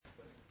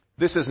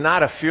This is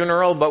not a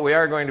funeral, but we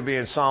are going to be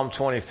in Psalm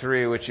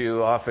 23, which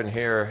you often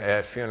hear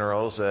at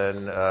funerals,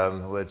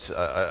 and which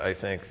I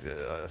think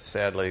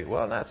sadly,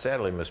 well, not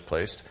sadly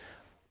misplaced.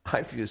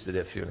 I've used it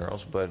at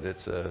funerals, but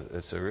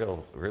it's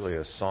really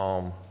a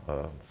psalm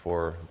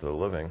for the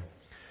living.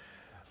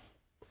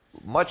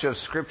 Much of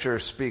Scripture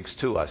speaks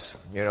to us.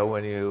 You know,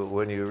 when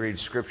you read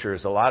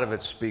Scriptures, a lot of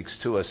it speaks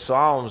to us.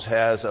 Psalms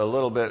has a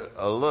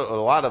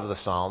lot of the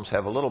Psalms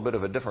have a little bit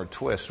of a different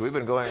twist. We've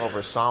been going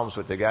over Psalms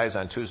with the guys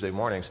on Tuesday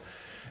mornings,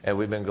 and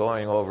we've been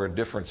going over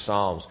different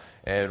Psalms.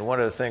 And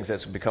one of the things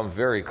that's become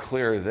very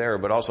clear there,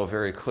 but also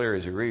very clear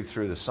as you read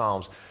through the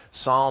Psalms,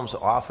 Psalms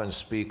often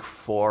speak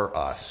for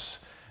us.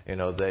 You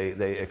know,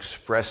 they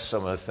express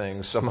some of the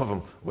things, some of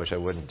them, which I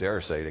wouldn't dare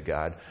say to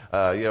God,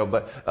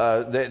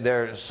 but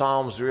their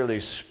Psalms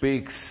really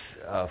speaks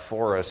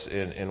for us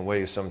in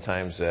ways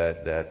sometimes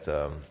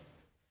that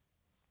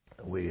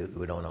we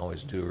don't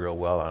always do real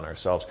well on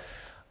ourselves.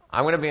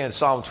 I'm going to be in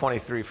Psalm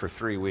 23 for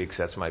 3 weeks.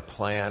 That's my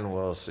plan.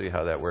 We'll see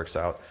how that works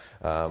out.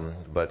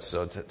 But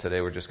today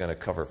we're just going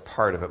to cover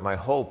part of it. My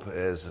hope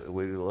as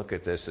we look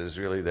at this is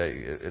really that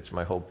it's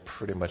my hope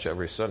pretty much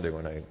every Sunday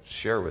when I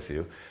share with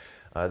you.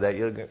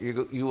 That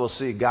you will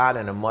see God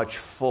in a much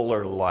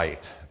fuller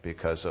light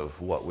because of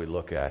what we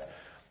look at.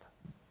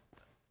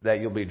 That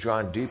you'll be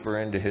drawn deeper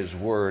into His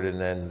Word and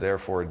then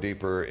therefore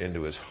deeper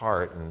into His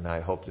heart. And I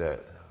hope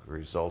that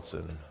results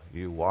in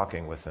you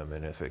walking with Him.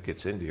 And if it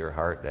gets into your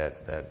heart,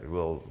 that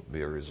will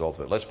be a result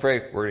of it. Let's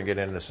pray. We're going to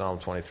get into Psalm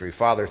 23.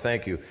 Father,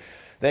 thank you.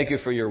 Thank you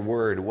for your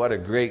Word. What a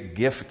great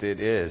gift it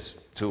is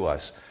to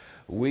us.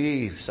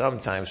 We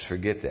sometimes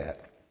forget that.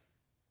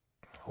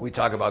 We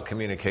talk about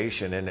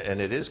communication, and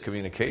it is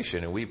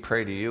communication, and we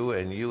pray to you,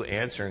 and you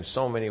answer in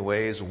so many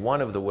ways. One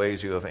of the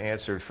ways you have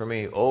answered for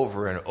me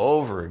over and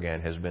over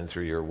again has been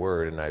through your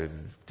word, and I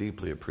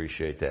deeply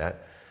appreciate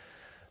that.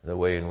 The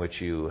way in which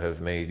you have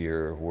made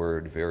your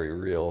word very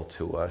real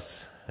to us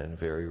and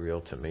very real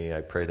to me.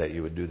 I pray that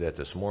you would do that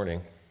this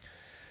morning.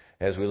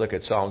 As we look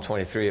at Psalm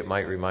 23, it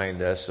might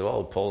remind us,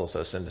 well, it pulls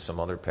us into some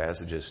other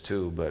passages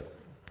too, but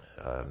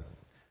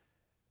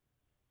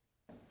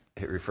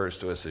it refers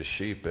to us as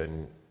sheep,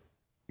 and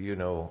you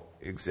know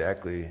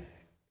exactly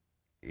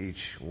each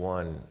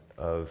one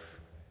of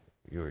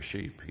your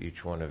sheep,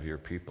 each one of your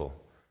people,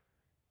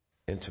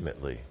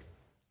 intimately,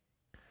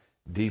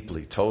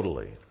 deeply,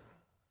 totally.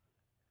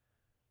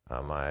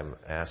 I'm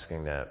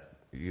asking that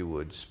you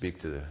would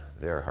speak to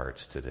their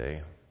hearts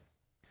today.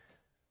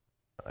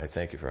 I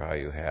thank you for how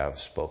you have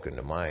spoken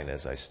to mine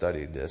as I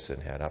studied this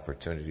and had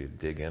opportunity to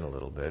dig in a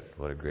little bit.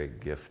 What a great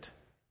gift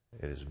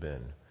it has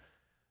been.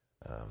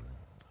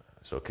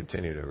 So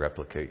continue to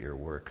replicate your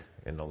work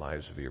in the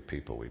lives of your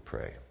people, we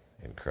pray.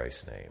 In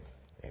Christ's name,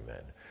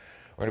 amen.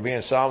 We're going to be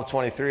in Psalm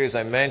 23, as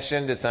I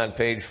mentioned. It's on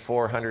page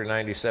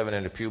 497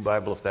 in the Pew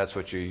Bible, if that's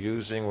what you're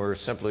using. We're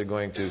simply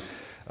going to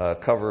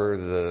cover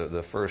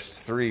the first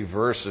 3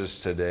 verses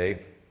today.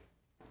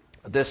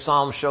 This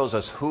psalm shows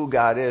us who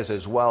God is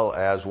as well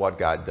as what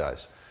God does.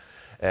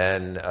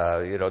 And,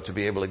 to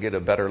be able to get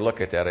a better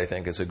look at that, I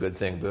think, is a good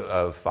thing.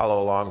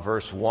 Follow along,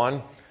 verse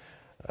 1.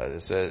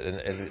 It says,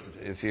 and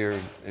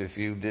if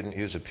you didn't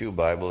use a Pew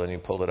Bible and you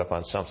pulled it up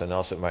on something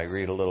else, it might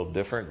read a little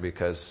different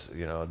because,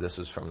 this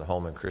is from the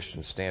Holman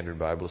Christian Standard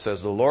Bible. It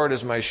says, "The Lord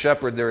is my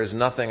shepherd, there is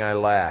nothing I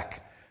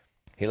lack.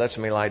 He lets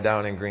me lie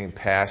down in green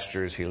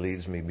pastures. He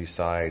leads me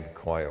beside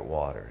quiet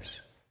waters.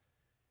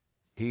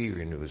 He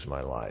renews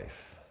my life.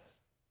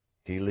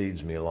 He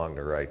leads me along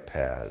the right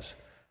paths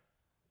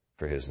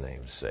for His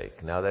name's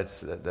sake." Now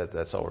that's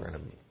all we're going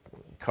to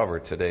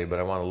cover today, but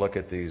I want to look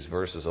at these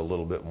verses a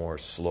little bit more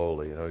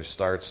slowly. He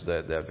starts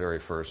that very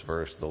first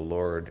verse, "The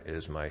Lord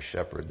is my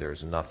shepherd,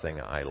 there's nothing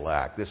I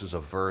lack." This is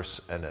a verse,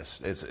 and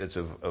it's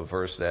a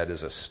verse that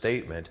is a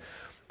statement,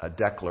 a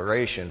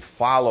declaration,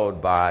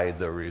 followed by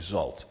the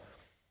result.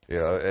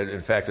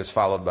 In fact, it's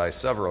followed by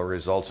several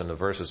results in the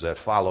verses that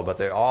follow, but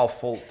they all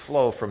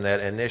flow from that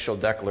initial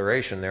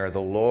declaration there, "The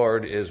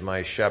Lord is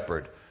my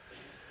shepherd."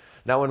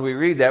 Now, when we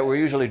read that, we're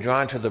usually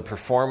drawn to the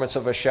performance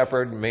of a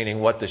shepherd,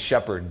 meaning what the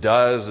shepherd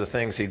does, the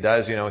things he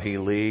does. He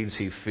leads,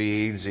 he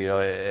feeds,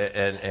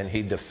 and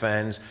he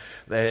defends.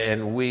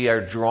 And we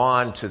are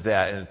drawn to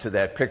that and to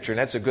that picture. And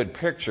that's a good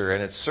picture,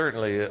 and it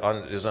certainly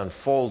is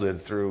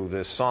unfolded through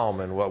this psalm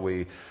and what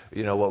we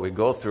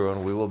go through.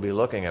 And we will be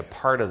looking at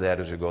part of that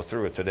as we go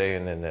through it today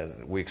and in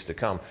the weeks to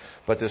come.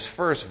 But this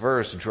first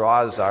verse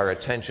draws our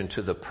attention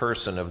to the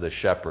person of the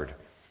shepherd.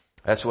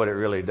 That's what it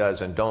really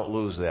does, and don't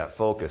lose that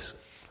focus.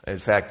 In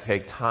fact,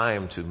 take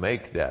time to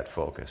make that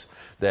focus.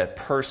 That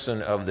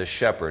person of the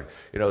shepherd.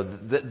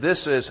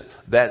 This is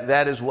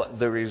that is what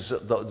the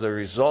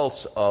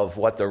results of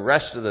what the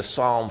rest of the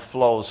psalm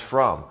flows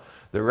from.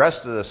 The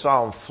rest of the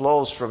psalm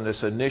flows from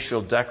this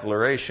initial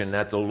declaration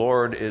that the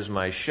Lord is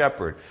my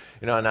shepherd.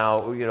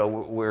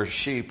 We're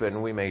sheep,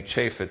 and we may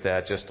chafe at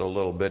that just a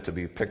little bit to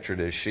be pictured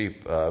as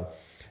sheep.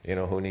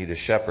 who need a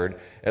shepherd.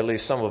 At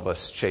least some of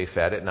us chafe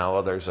at it. Now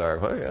others are,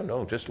 oh, yeah,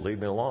 no, just leave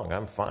me alone.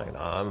 I'm fine.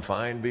 I'm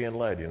fine being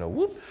led.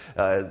 Whoop.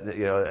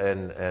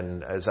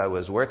 And as I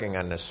was working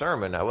on this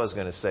sermon, I was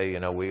going to say,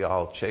 we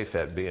all chafe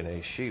at being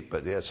a sheep,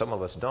 but yeah, some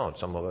of us don't.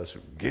 Some of us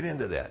get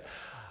into that.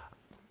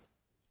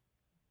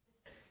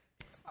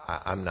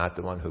 I'm not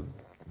the one who.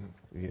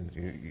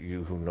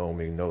 You who know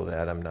me know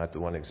that I'm not the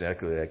one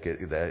exactly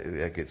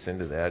that gets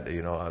into that.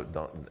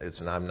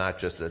 I'm not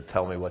just a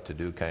tell me what to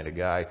do kind of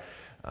guy.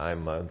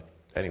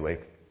 Anyway.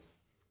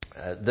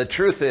 The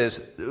truth is,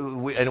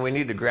 and we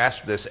need to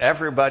grasp this.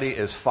 Everybody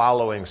is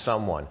following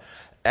someone.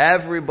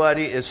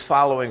 Everybody is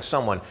following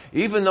someone.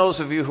 Even those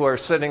of you who are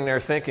sitting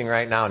there thinking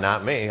right now,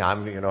 not me.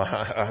 I'm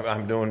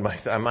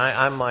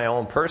my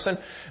own person,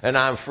 and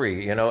I'm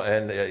free.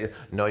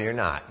 No, you're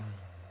not.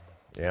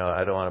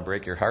 I don't want to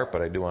break your heart,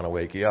 but I do want to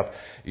wake you up.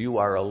 You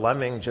are a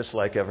lemming just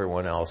like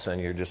everyone else, and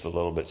you're just a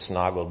little bit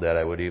snoggled that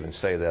I would even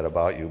say that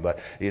about you. But,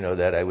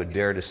 that I would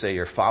dare to say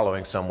you're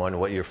following someone.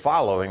 What you're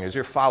following is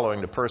you're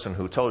following the person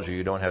who told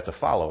you don't have to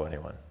follow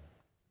anyone.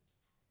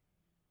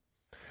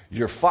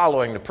 You're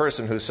following the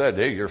person who said,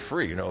 hey, you're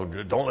free.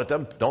 Don't let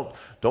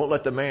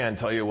the man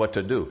tell you what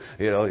to do.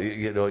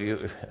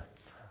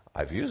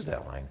 I've used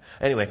that line.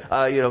 Anyway,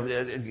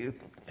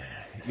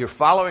 you're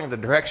following the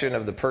direction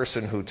of the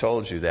person who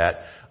told you that.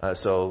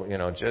 So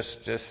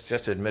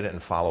just admit it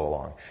and follow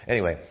along.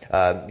 Anyway,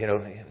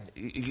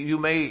 you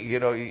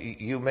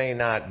may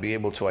not be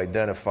able to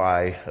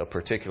identify a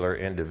particular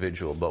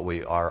individual, but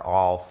we are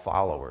all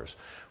followers.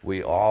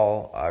 We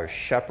all are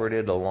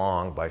shepherded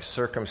along by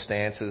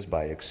circumstances,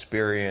 by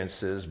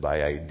experiences,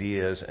 by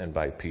ideas, and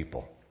by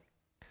people.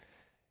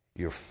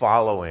 You're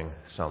following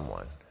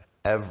someone.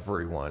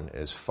 Everyone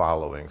is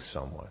following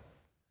someone.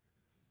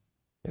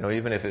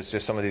 Even if it's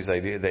just some of these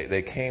ideas,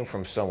 they came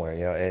from somewhere,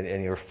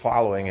 and you're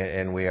following it,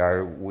 and we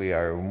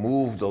are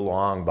moved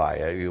along by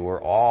it.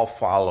 We're all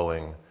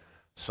following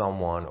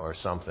someone or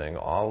something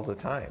all the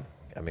time.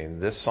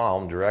 This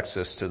psalm directs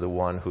us to the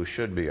one who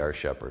should be our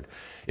shepherd,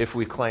 if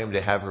we claim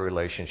to have a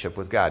relationship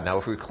with God. Now,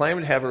 if we claim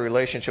to have a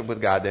relationship with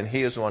God, then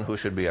He is the one who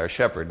should be our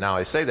shepherd. Now,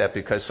 I say that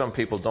because some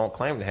people don't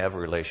claim to have a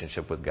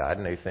relationship with God,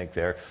 and they think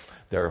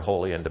they're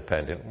wholly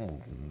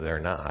independent. They're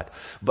not.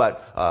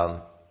 But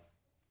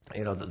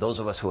those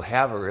of us who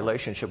have a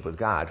relationship with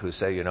God, who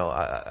say,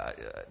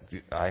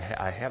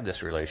 I have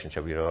this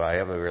relationship, I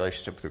have a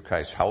relationship through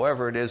Christ.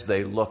 However it is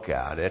they look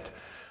at it,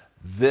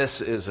 this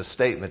is a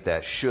statement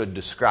that should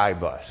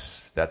describe us,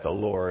 that the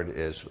Lord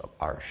is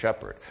our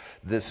shepherd.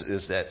 This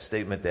is that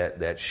statement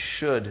that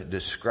should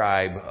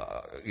describe,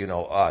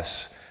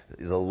 us.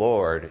 The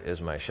Lord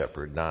is my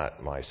shepherd,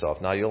 not myself.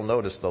 Now you'll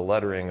notice the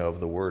lettering of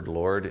the word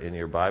Lord in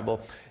your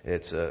Bible.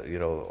 It's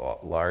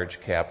large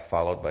cap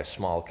followed by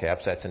small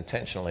caps. That's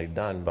intentionally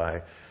done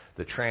by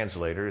the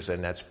translators,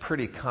 and that's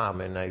pretty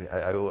common.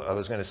 I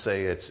was going to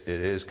say it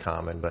is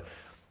common, but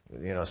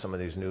some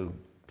of these new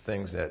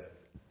things that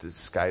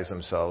disguise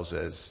themselves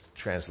as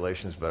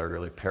translations but are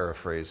really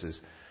paraphrases,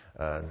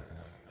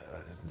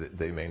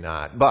 they may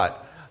not.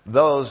 But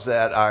those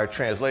that are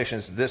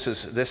translations, this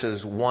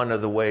is one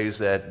of the ways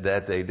that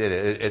they did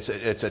it.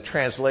 It's a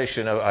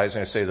translation of, I was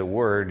going to say the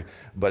word,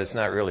 but it's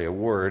not really a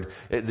word.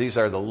 These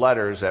are the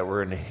letters that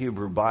were in the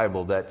Hebrew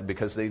Bible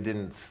because they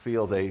didn't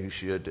feel they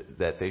should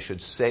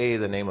say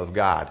the name of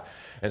God.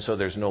 And so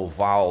there's no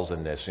vowels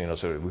in this,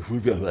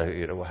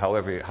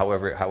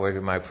 however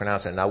you might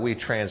pronounce it. Now we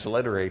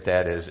transliterate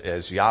that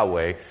as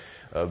Yahweh,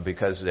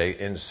 because they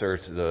insert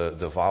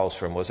the vowels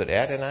from, was it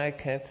Adonai,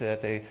 Kent,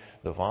 the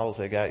vowels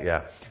they got?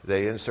 Yeah.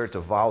 They insert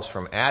the vowels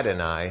from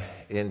Adonai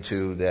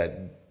into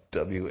that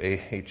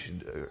W-A-H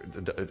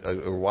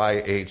or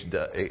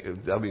Y-H-W-H-B,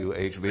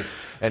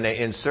 and they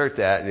insert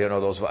that,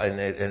 those, and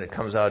it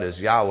comes out as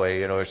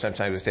Yahweh, or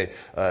sometimes we say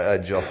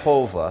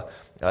Jehovah.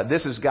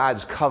 This is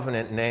God's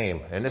covenant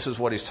name, and this is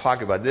what He's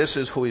talking about. This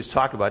is who He's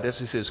talking about.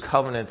 This is His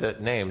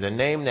covenant name, the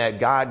name that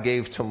God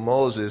gave to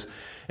Moses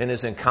in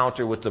his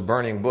encounter with the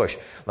burning bush.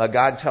 Now,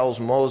 God tells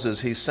Moses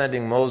He's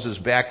sending Moses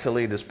back to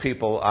lead His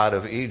people out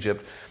of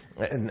Egypt.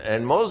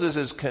 And Moses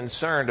is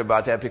concerned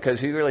about that because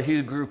he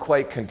grew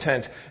quite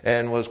content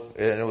and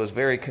was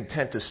very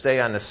content to stay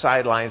on the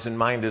sidelines and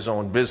mind his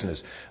own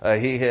business.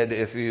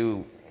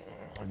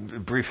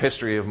 Brief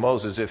history of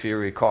Moses, if you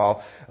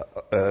recall,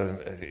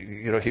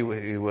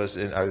 he was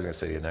in, I was going to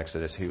say in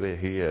Exodus, he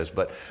is,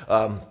 but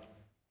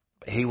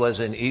he was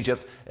in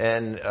Egypt,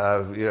 and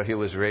he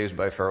was raised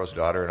by Pharaoh's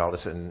daughter and all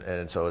this,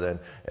 and so then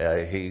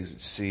he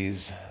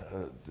sees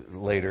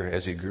later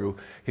as he grew,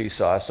 he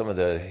saw some of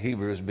the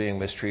Hebrews being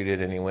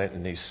mistreated, and he went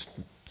and he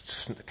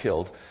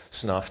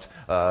snuffed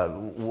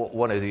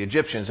one of the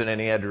Egyptians, and then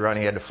he had to run.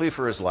 He had to flee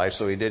for his life,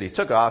 so he did. He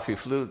took off. He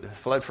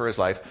fled for his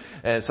life,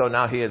 and so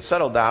now he had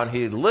settled down.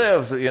 He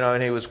lived,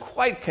 and he was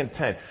quite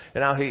content.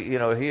 And now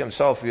he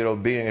himself,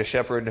 being a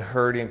shepherd,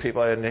 herding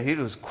people, and he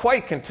was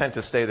quite content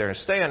to stay there and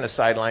stay on the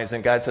sidelines.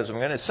 And God says, "I'm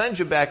going to send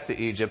you back to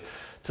Egypt."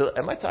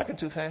 Am I talking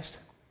too fast?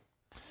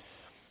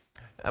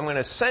 I'm going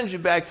to send you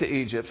back to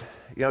Egypt,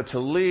 to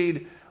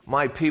lead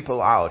my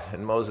people out.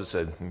 And Moses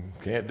said,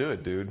 "Can't do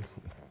it, dude.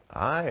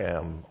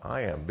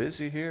 I am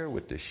busy here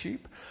with the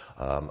sheep.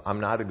 I'm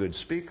not a good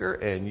speaker,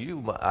 and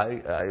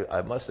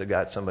I must have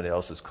got somebody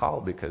else's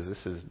call because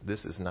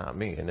this is not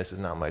me, and this is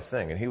not my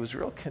thing. And he was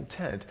real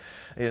content,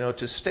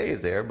 to stay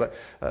there. But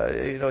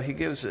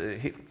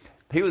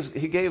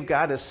he gave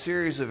God a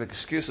series of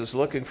excuses,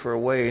 looking for a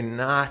way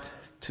not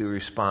to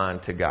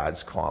respond to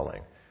God's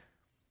calling.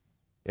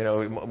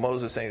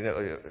 Moses saying,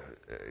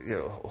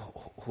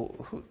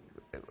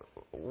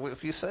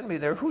 if you send me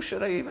there, who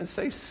should I even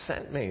say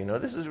sent me?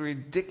 This is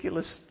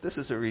ridiculous. This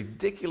is a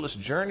ridiculous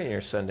journey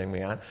you're sending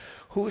me on.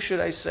 Who should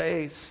I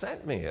say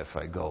sent me if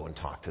I go and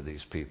talk to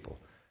these people?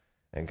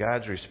 And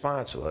God's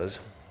response was,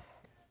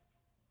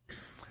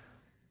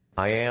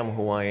 I am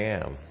who I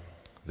am.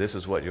 This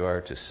is what you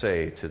are to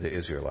say to the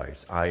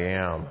Israelites. I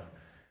am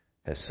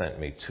has sent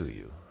me to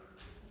you.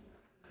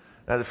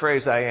 Now the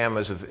phrase I am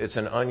it's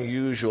an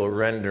unusual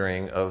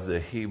rendering of the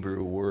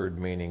Hebrew word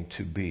meaning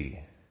to be.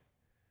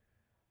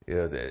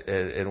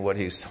 And what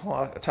he's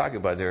talking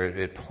about there,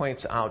 it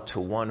points out to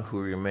one who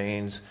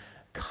remains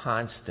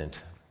constant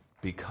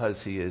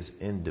because he is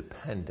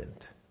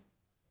independent.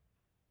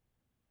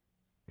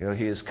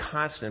 He is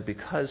constant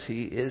because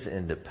he is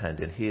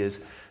independent. He is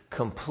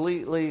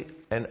completely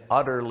and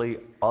utterly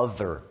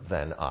other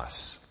than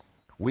us.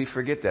 We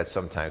forget that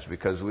sometimes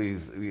because we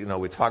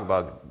talk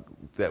about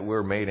that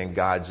we're made in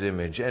God's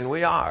image, and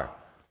we are.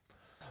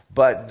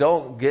 But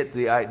don't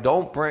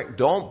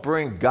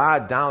bring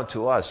God down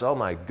to us. Oh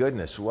my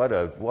goodness, what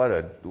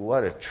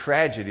a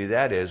tragedy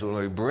that is when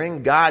we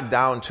bring God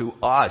down to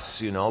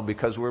us,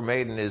 because we're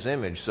made in His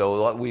image.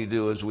 So what we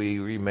do is we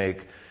remake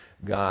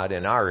God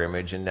in our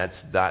image, and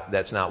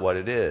that's not what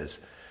it is.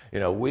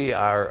 We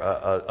are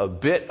a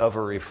bit of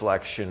a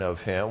reflection of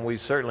Him. We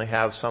certainly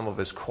have some of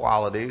His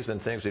qualities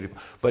and things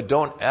but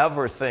don't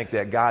ever think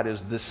that God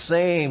is the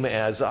same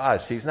as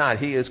us. He's not.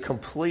 He is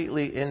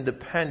completely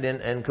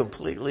independent and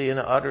completely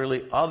and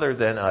utterly other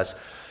than us.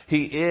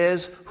 He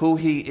is who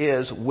He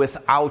is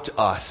without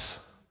us.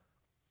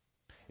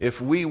 If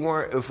we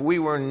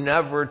were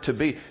never to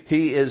be,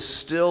 He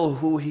is still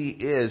who He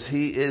is.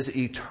 He is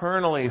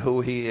eternally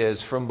who He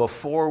is from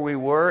before we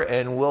were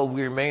and will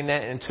remain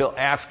that until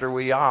after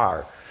we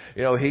are.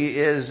 He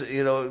is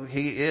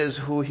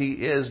who He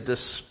is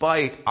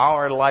despite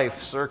our life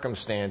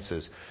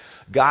circumstances.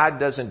 God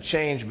doesn't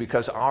change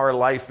because our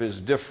life is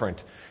different.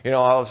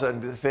 All of a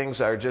sudden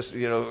things are just,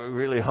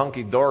 really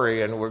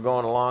hunky-dory and we're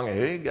going along and,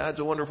 hey, God's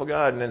a wonderful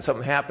God. And then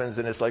something happens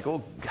and it's like,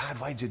 oh, God,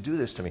 why'd you do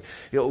this to me?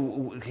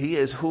 He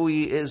is who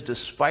He is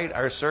despite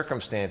our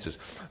circumstances.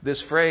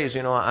 This phrase,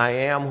 I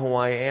am who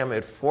I am,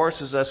 it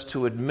forces us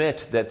to admit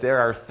that there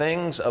are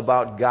things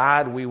about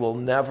God we will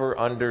never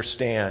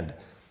understand.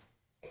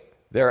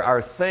 There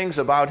are things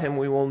about Him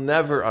we will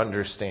never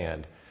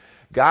understand.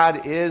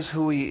 God is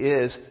who He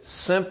is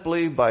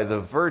simply by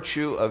the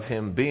virtue of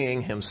Him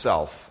being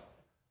Himself.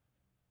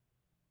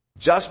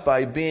 Just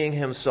by being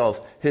Himself.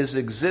 His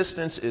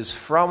existence is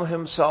from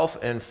Himself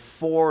and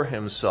for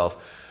Himself.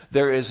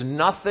 There is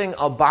nothing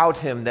about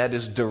Him that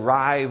is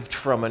derived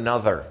from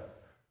another.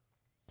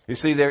 You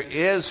see, there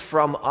is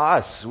from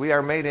us. We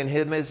are made in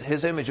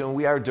His image and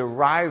we are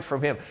derived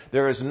from Him.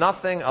 There is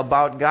nothing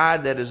about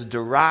God that is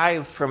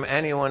derived from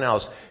anyone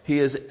else. He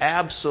is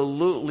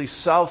absolutely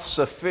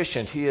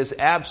self-sufficient. He is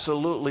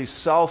absolutely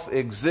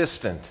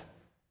self-existent.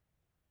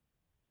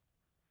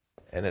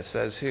 And it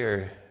says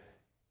here,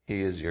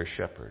 He is your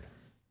shepherd.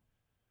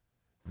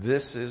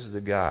 This is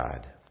the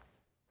God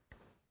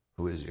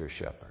who is your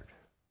shepherd.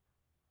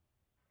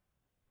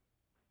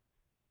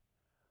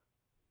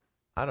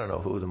 I don't know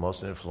who the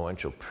most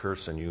influential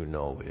person you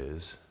know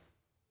is.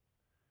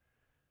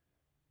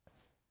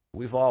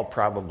 We've all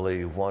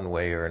probably, one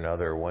way or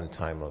another, one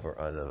time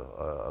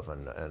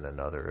and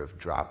another, have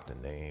dropped a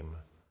name.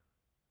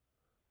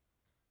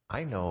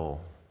 I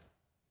know,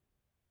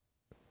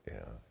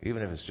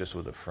 even if it's just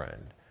with a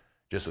friend,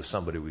 just with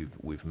somebody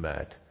we've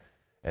met,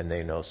 and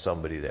they know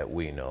somebody that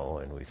we know,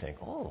 and we think,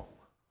 oh,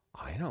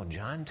 I know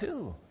John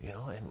too,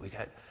 and we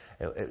got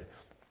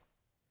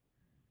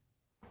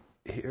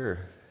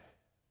here.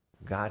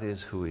 God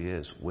is who He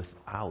is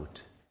without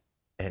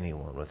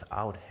anyone,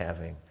 without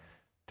having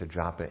to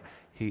drop it.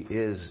 He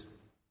is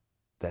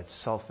that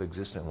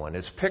self-existent one.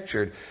 It's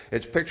pictured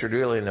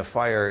really in the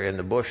fire in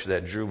the bush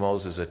that drew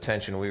Moses'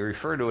 attention. We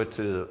refer to it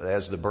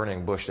as the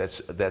burning bush.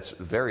 That's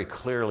very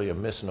clearly a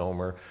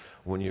misnomer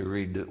when you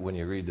read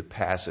the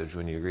passage,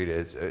 when you read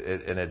it,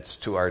 and it's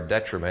to our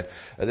detriment.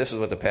 This is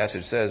what the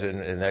passage says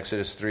in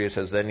Exodus 3. It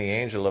says, "Then the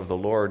angel of the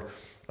Lord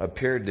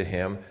appeared to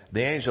him."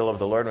 The angel of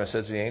the Lord, when it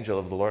says the angel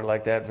of the Lord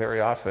like that, very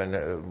often,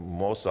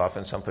 most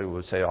often, some people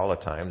would say all the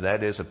time,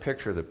 that is a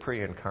picture of the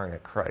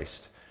pre-incarnate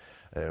Christ.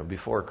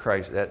 Before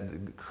Christ,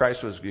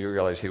 you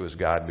realize He was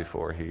God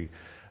before He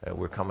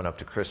we're coming up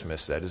to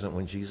Christmas. That isn't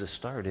when Jesus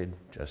started.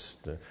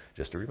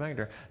 Just a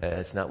reminder.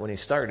 It's not when he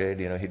started.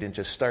 He didn't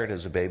just start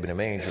as a babe in a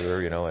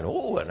manger,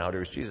 and now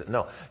there's Jesus.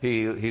 No,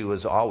 he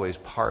was always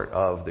part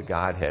of the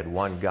Godhead,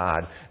 one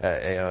God.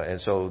 And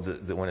so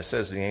when it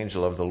says the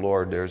angel of the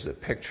Lord, there's a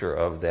picture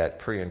of that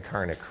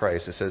pre-incarnate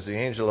Christ. It says the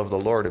angel of the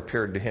Lord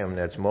appeared to him,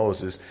 that's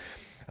Moses,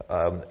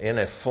 in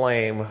a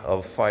flame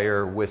of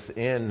fire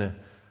within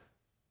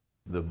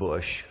the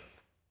bush.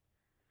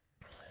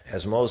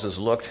 As Moses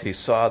looked, he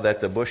saw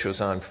that the bush was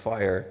on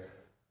fire,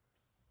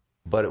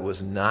 but it was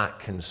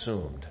not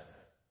consumed.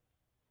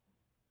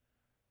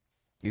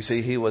 You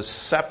see, he was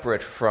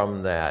separate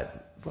from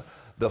that.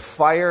 The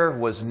fire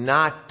was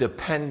not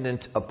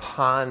dependent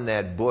upon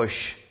that bush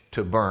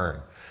to burn.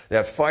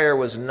 That fire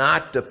was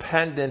not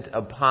dependent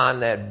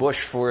upon that bush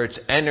for its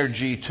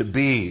energy to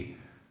be.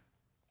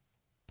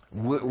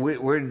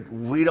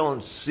 We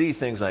don't see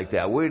things like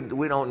that.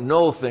 We don't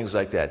know things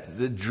like that.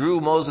 It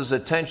drew Moses'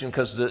 attention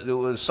because there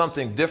was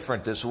something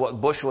different. This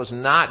bush was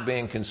not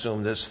being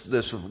consumed.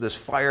 This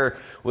fire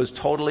was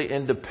totally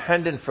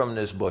independent from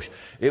this bush.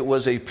 It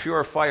was a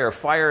pure fire.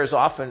 Fire is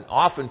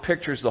often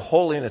pictures the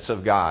holiness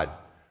of God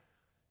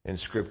in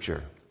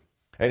Scripture.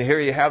 And here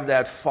you have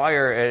that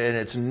fire, and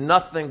it's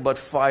nothing but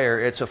fire.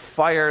 It's a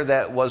fire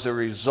that was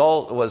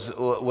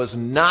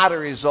not a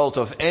result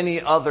of any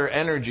other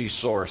energy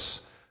source.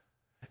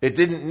 It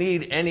didn't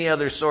need any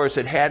other source.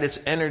 It had its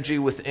energy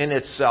within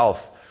itself.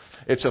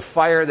 It's a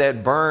fire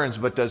that burns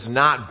but does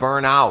not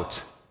burn out.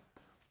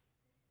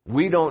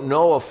 We don't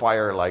know a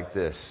fire like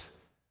this.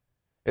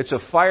 It's a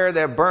fire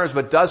that burns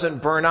but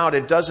doesn't burn out.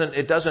 It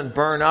doesn't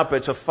burn up.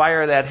 It's a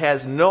fire that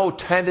has no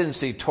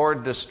tendency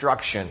toward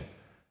destruction.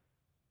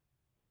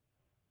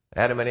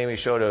 Adam and Amy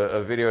showed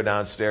a video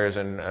downstairs,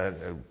 and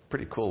a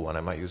pretty cool one.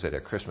 I might use it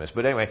at Christmas.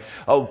 But anyway,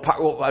 on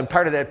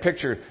part of that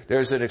picture,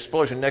 there's an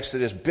explosion next to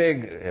this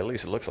big, at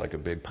least it looks like a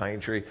big pine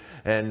tree,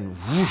 and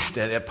whoosh,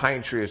 that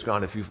pine tree is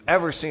gone. If you've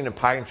ever seen a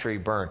pine tree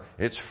burn,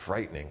 it's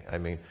frightening. I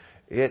mean,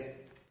 it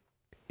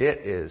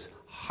is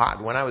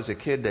hot. When I was a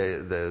kid,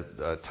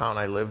 the town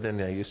I lived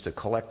in, I used to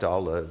collect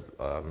all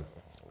the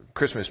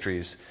Christmas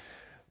trees.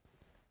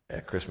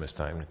 At Christmas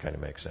time, it kind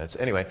of makes sense.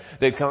 Anyway,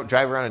 they'd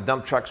drive around in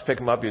dump trucks, pick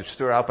them up, you'd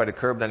throw it out by the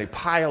curb, then they'd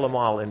pile them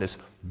all in this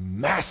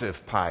massive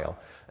pile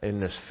in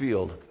this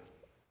field.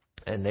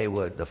 And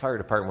the fire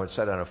department would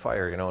set on a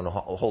fire, and the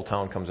whole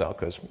town comes out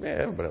because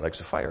everybody likes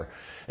a fire.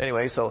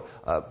 Anyway,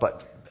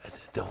 but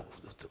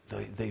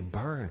they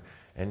burn,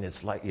 and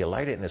it's like you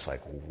light it, and it's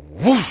like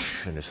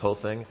whoosh, and this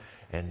whole thing,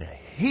 and the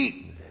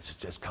heat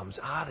just comes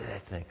out of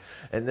that thing.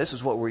 And this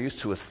is what we're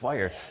used to with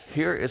fire.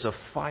 Here is a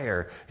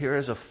fire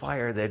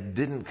that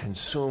didn't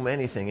consume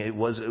anything. It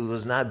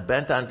was not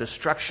bent on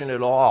destruction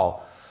at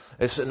all.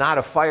 It's not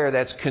a fire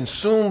that's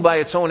consumed by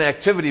its own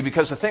activity,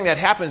 because the thing that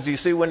happens, you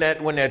see, when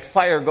that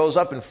fire goes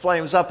up and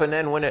flames up, and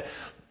then when it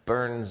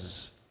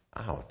burns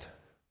out.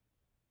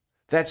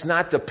 That's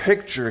not the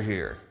picture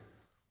here.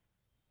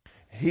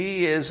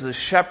 He is the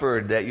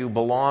shepherd that you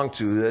belong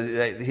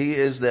to. He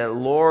is that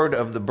Lord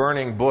of the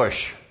burning bush.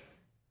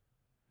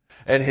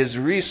 And His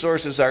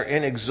resources are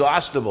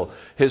inexhaustible.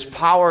 His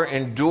power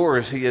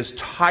endures. He is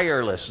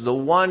tireless. The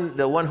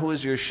one who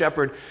is your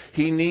shepherd,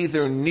 He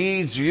neither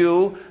needs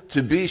you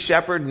to be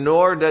shepherd,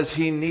 nor does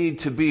He need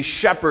to be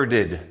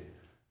shepherded.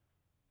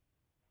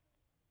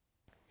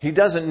 He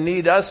doesn't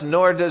need us,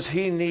 nor does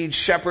He need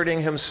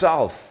shepherding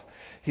Himself.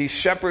 He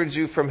shepherds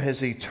you from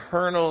His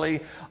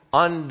eternally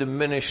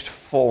undiminished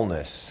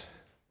fullness.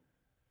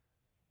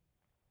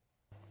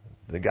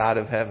 The God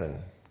of heaven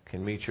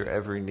can meet your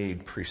every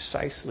need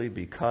precisely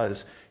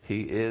because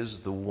He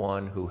is the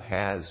one who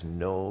has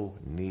no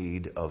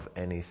need of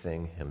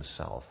anything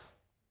Himself.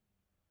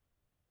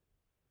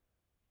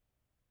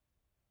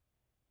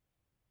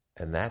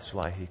 And that's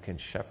why He can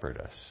shepherd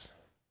us.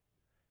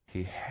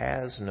 He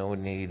has no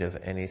need of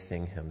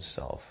anything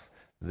Himself.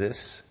 This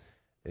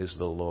is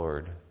the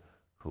Lord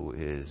who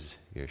is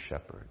your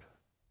shepherd.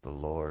 The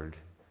Lord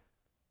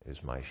is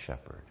my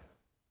shepherd.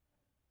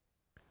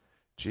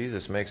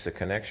 Jesus makes the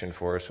connection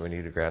for us we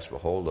need to grasp a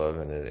hold of.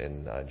 And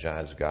in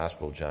John's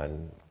Gospel,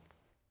 John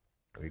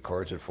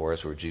records it for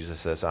us where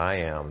Jesus says, I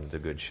am the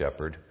good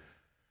shepherd.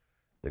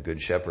 The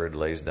good shepherd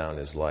lays down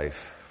his life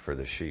for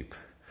the sheep.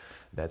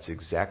 That's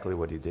exactly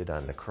what He did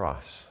on the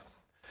cross.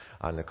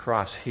 On the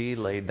cross, He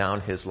laid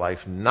down His life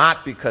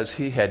not because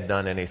He had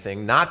done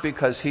anything, not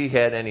because He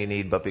had any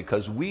need, but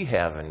because we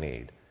have a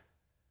need.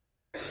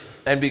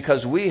 And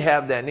because we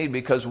have that need,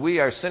 because we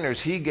are sinners,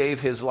 He gave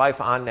His life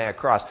on that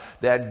cross.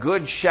 That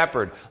good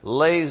shepherd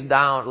laid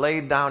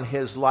down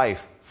His life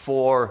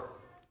for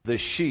the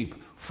sheep,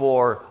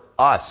 for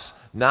us.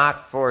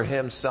 Not for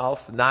Himself,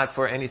 not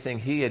for anything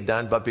He had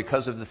done, but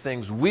because of the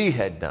things we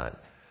had done.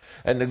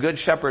 And the good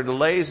shepherd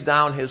lays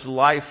down His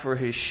life for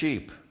His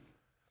sheep.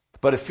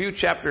 But a few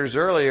chapters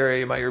earlier,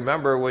 you might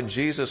remember when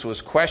Jesus was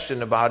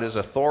questioned about His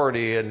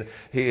authority, and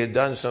He had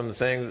done some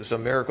things,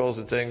 some miracles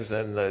and things,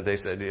 and they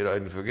said,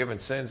 and forgiven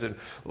sins, and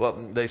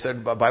they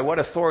said, by what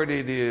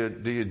authority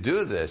do you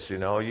do this?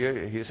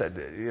 He said,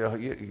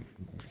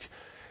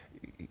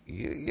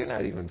 you're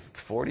not even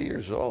 40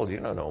 years old. You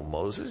don't know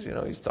Moses.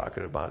 He's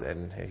talking about,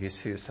 and he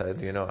said,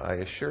 I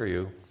assure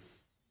you,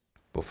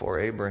 before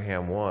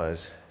Abraham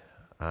was,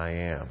 I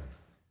am.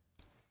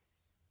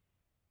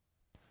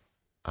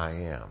 I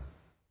am.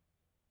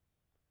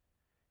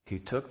 He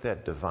took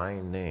that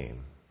divine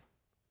name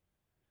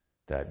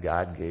that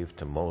God gave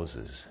to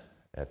Moses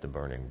at the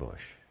burning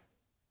bush.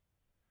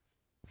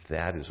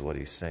 That is what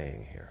he's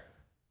saying here.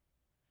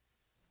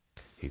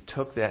 He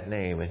took that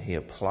name and he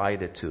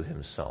applied it to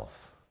himself.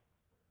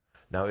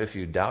 Now, if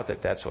you doubt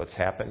that that's what's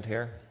happened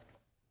here,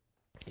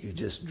 you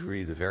just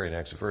read the very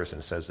next verse,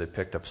 and it says they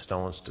picked up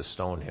stones to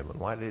stone him. And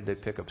why did they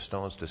pick up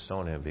stones to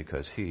stone him?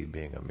 Because he,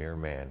 being a mere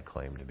man,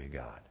 claimed to be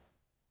God.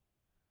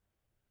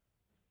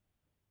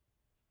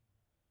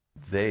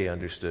 They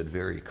understood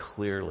very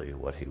clearly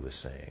what he was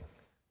saying.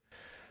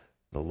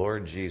 The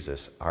Lord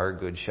Jesus, our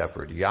good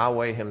shepherd,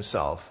 Yahweh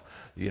himself,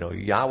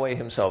 Yahweh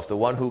himself, the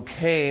one who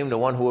came, the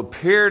one who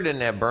appeared in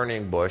that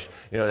burning bush,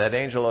 that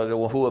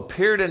angel who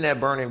appeared in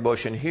that burning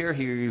bush, and here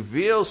he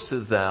reveals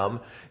to them,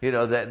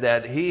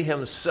 that he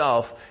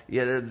himself,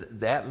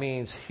 that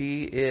means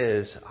he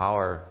is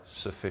our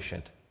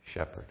sufficient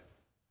shepherd.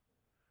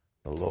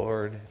 The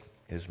Lord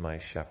is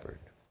my shepherd.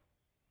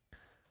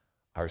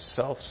 Our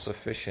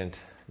self-sufficient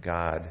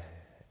God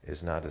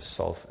is not a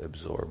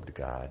self-absorbed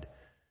God.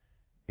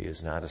 He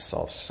is not a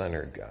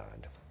self-centered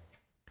God.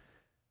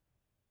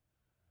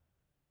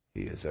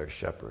 He is our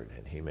shepherd,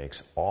 and he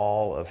makes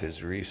all of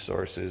his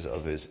resources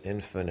of his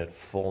infinite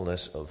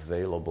fullness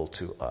available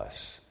to us,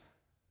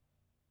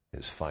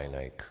 his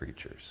finite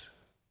creatures.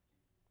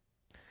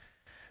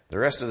 The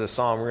rest of the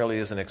psalm really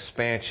is an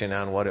expansion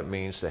on what it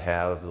means to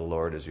have the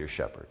Lord as your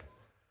shepherd.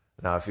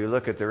 Now, if you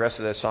look at the rest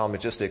of that psalm,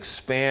 it just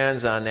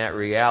expands on that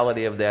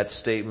reality of that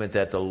statement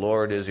that the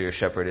Lord is your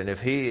shepherd. And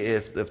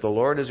if the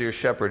Lord is your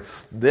shepherd,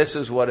 this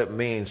is what it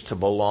means to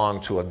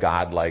belong to a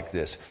God like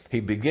this.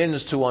 He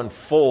begins to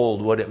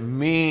unfold what it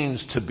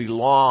means to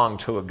belong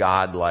to a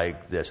God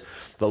like this.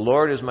 The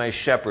Lord is my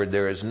shepherd.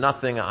 There is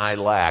nothing I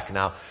lack.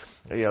 Now,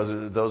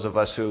 those of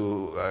us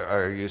who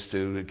are used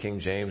to King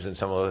James and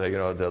some of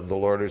the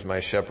Lord is my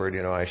shepherd,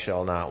 I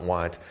shall not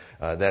want.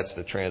 That's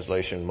the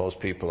translation most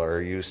people are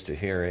used to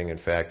hearing. In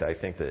fact, I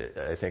think the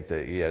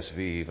ESV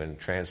even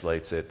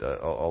translates it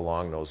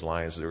along those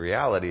lines. The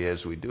reality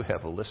is we do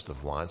have a list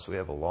of wants. We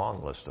have a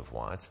long list of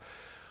wants.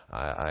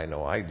 I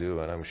know I do,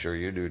 and I'm sure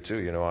you do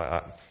too.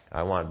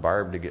 I want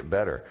Barb to get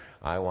better.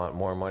 I want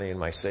more money in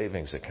my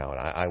savings account.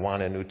 I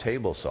want a new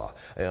table saw.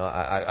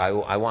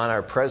 I want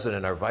our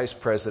president, our vice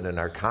president,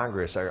 our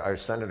Congress, our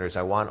senators.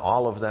 I want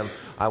all of them.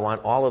 I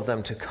want all of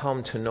them to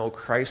come to know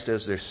Christ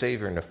as their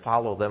Savior and to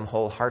follow them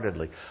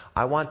wholeheartedly.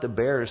 I want the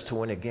Bears to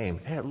win a game,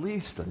 at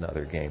least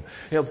another game.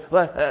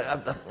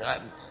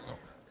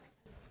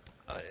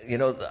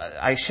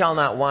 I shall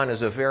not want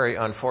is a very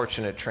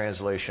unfortunate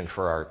translation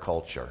for our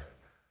culture,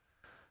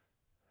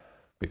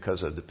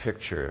 because of the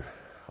picture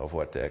of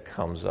what that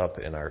comes up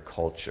in our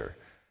culture.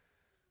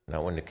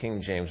 Now, when the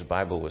King James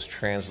Bible was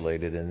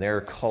translated, in their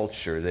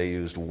culture, they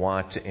used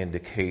want to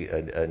indicate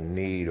a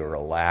need or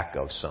a lack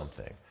of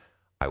something.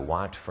 I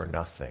want for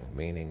nothing,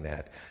 meaning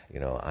that,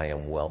 I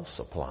am well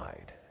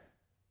supplied.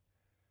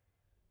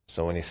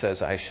 So when he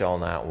says, I shall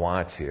not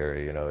want here,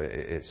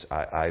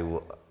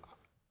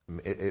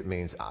 it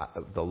means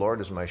the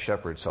Lord is my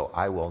shepherd, so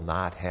I will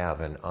not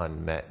have an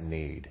unmet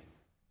need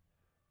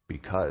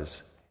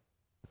because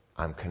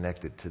I'm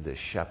connected to this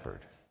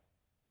shepherd.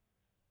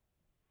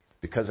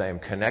 Because I am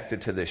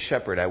connected to this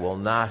shepherd, I will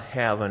not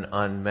have an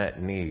unmet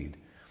need.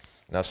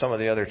 Now, some of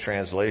the other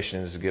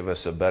translations give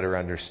us a better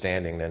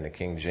understanding than the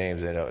King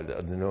James.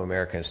 The New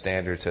American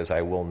Standard says,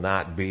 I will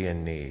not be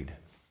in need.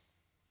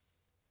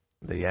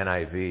 The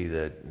NIV,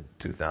 the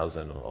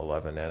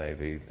 2011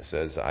 NIV,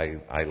 says,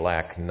 I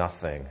lack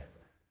nothing.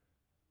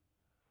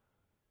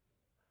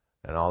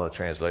 And all the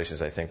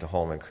translations, I think the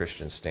Holman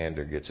Christian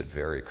Standard gets it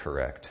very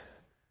correct.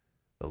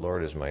 The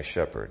Lord is my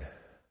shepherd,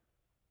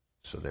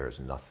 so there is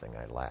nothing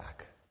I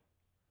lack.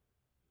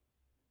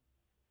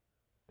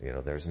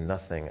 There's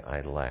nothing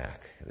I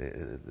lack.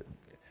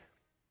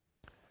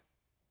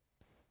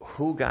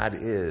 Who God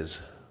is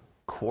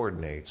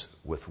coordinates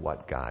with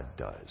what God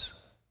does.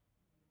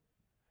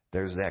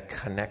 There's that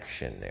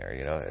connection there.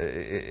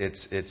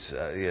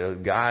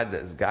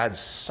 God's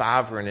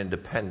sovereign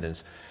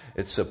independence.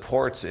 It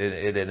supports,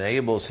 it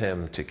enables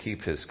him to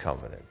keep his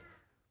covenant.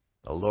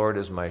 The Lord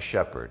is my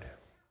shepherd.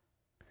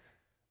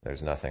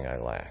 There's nothing I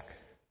lack.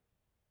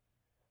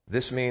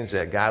 This means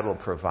that God will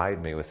provide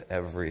me with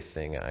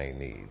everything I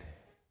need.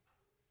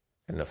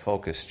 And the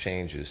focus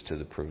changes to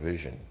the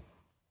provision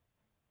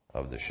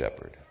of the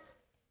shepherd.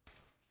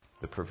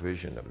 The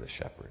provision of the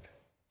shepherd.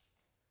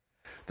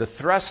 The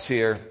thrust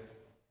here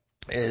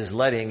is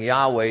letting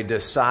Yahweh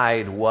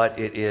decide what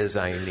it is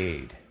I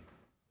need.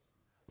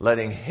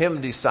 Letting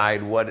him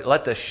decide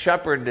let the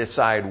shepherd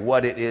decide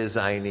what it is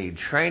I need.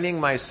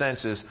 Training my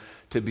senses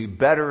to be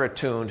better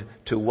attuned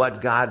to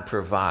what God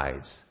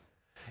provides.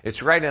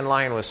 It's right in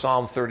line with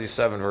Psalm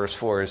 37, verse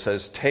 4. It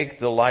says, "Take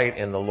delight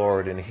in the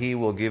Lord, and He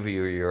will give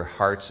you your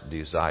heart's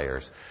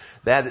desires."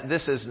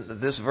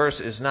 This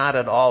verse is not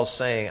at all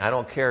saying, I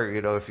don't care,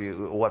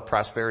 what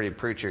prosperity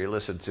preacher you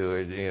listen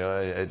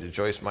to,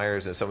 Joyce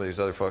Myers and some of these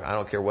other folks, I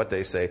don't care what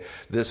they say.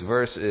 This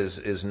verse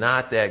is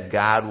not that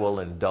God will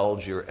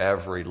indulge your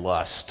every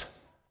lust.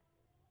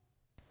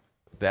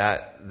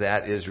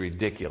 That is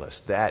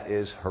ridiculous. That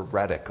is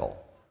heretical.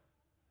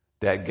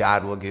 That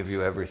God will give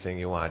you everything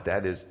you want.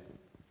 That is,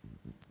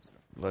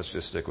 let's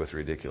just stick with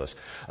ridiculous.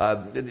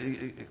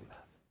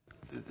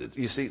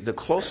 You see, the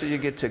closer you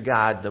get to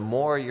God, the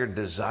more your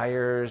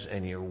desires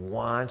and your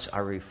wants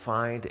are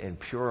refined and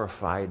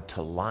purified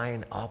to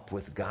line up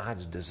with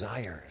God's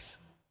desires.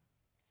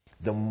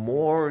 The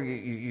more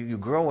you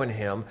grow in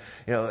Him,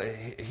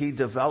 He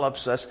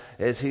develops us.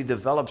 As He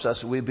develops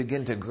us, we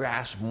begin to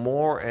grasp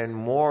more and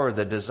more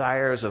the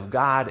desires of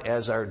God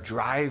as our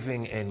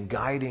driving and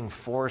guiding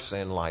force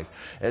in life.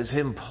 As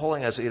Him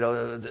pulling us,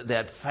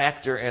 that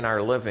factor in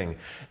our living.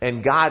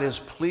 And God is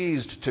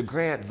pleased to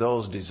grant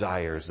those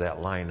desires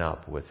that line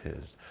up with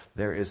His.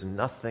 There is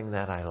nothing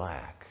that I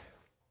lack.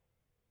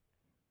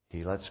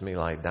 He lets me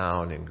lie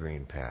down in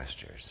green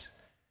pastures.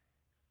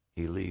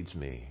 He leads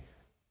me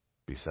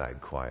beside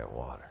quiet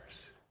waters.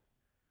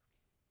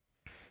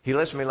 He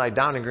lets me lie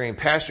down in green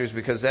pastures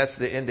because that's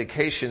the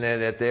indication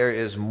that there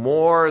is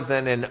more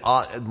than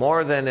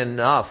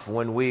enough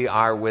when we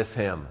are with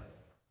Him.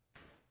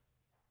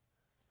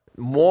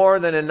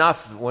 More than enough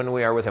when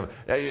we are with Him.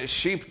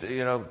 Sheep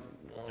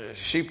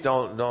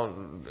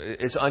don't.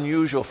 It's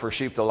unusual for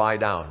sheep to lie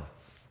down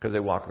because they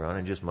walk around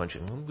and just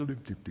munching.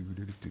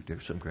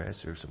 There's some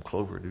grass, there's some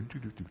clover,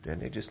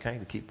 and they just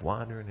kind of keep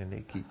wandering, and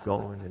they keep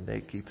going, and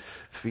they keep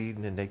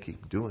feeding, and they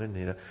keep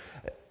doing.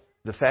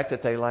 The fact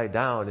that they lie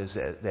down is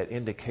that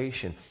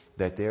indication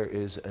that there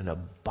is an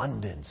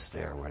abundance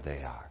there where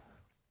they are.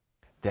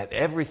 That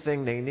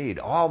everything they need,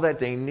 all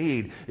that they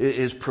need,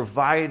 is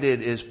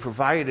provided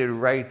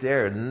right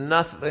there.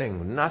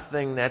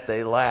 Nothing that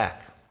they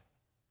lack.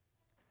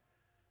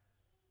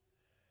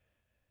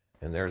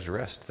 And there's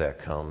rest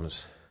that comes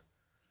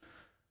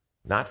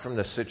not from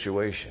the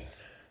situation,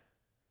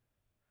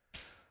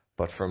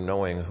 but from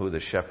knowing who the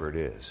shepherd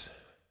is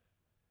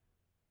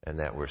and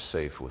that we're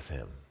safe with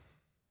Him.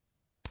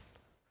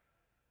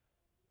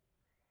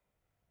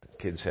 The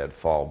kids had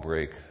fall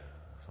break.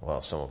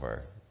 Well, some of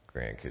our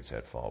grandkids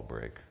had fall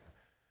break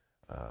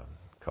a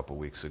couple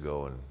weeks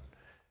ago, and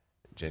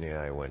Jenny and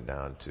I went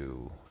down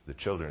to the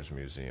Children's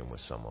Museum with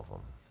some of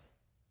them.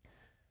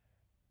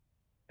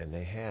 And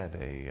they had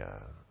a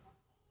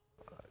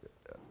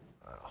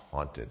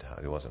haunted,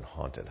 it wasn't a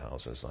haunted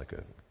house, it was like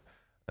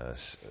a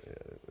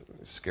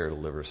scare the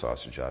liver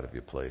sausage out of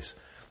your place,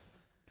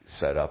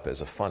 set up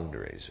as a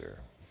fundraiser,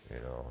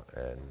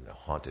 and a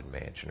haunted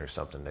mansion or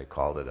something they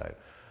called it.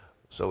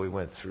 So we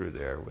went through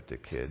there with the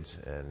kids,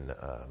 and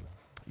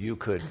you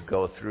could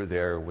go through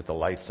there with the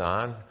lights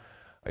on,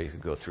 or you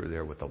could go through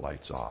there with the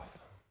lights off.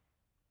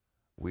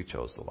 We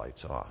chose the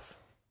lights off.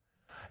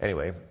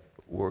 Anyway,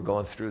 we're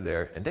going through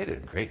there, and they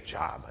did a great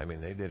job. I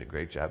mean, they did a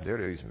great job. There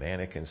are these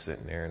mannequins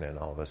sitting there, and then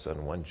all of a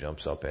sudden one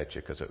jumps up at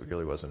you because it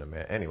really wasn't a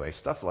man. Anyway,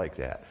 stuff like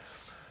that.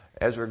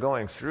 As we're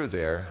going through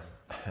there,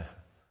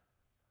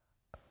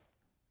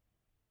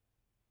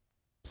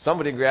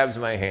 somebody grabs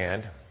my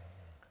hand,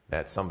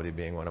 that somebody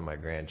being one of my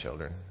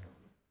grandchildren.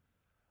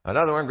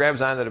 Another one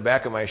grabs onto the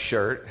back of my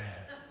shirt.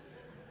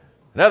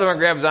 Another one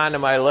grabs onto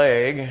my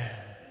leg.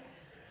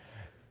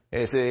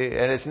 You see,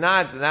 and it's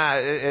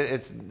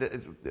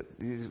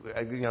it's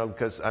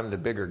because I'm the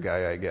bigger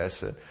guy, I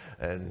guess,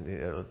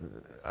 and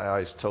I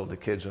always told the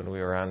kids when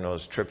we were on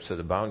those trips to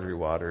the Boundary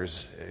Waters,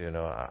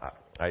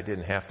 I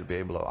didn't have to be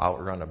able to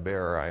outrun a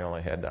bear. I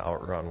only had to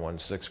outrun one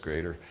sixth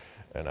grader,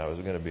 and I was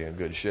going to be in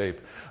good shape.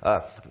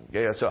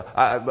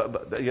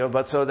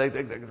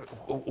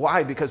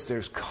 Why? Because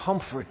there's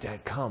comfort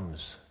that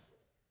comes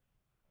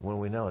when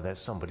we know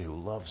that's somebody who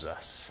loves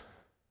us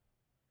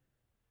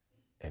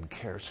and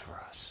cares for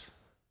us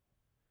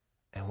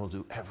and will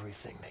do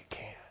everything they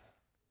can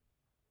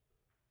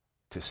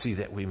to see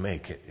that we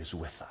make it is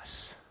with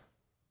us.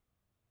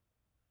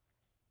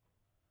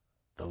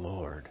 The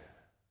Lord,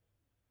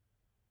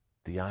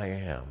 the I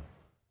Am,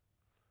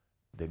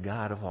 the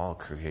God of all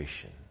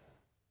creation,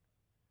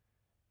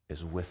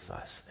 is with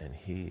us, and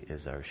He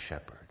is our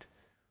shepherd,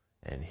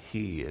 and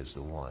He is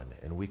the one,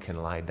 and we can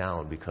lie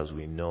down because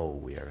we know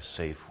we are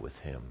safe with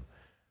Him.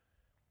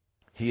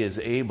 He is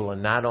able,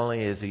 and not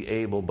only is He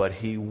able, but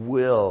He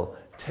will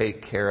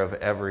take care of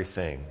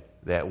everything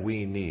that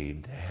we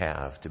need to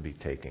have to be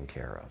taken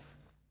care of.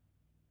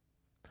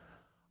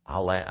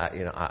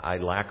 I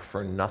lack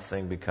for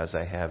nothing because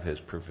I have His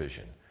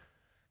provision,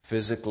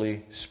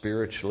 physically,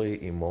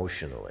 spiritually,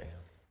 emotionally.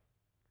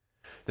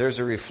 There's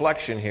a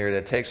reflection here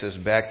that takes us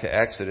back to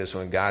Exodus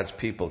when God's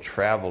people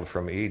traveled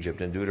from Egypt.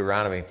 In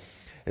Deuteronomy,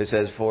 it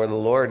says, "For the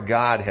Lord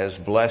God has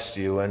blessed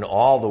you in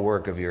all the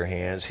work of your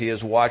hands. He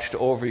has watched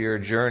over your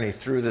journey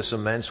through this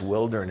immense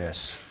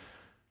wilderness."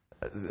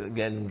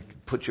 Again,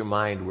 put your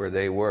mind where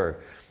they were.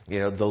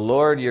 The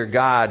Lord your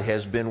God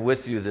has been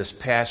with you this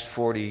past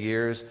 40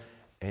 years,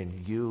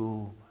 and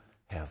you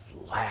have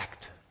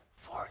lacked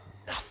for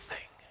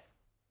nothing.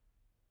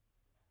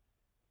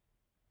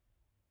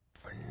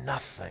 For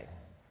nothing.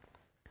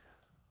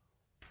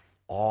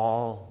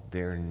 All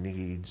their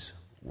needs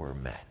were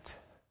met.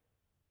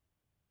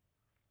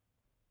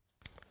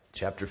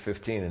 Chapter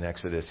 15 in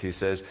Exodus, he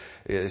says,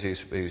 as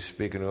he's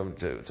speaking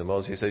to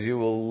Moses, he says, you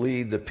will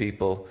lead the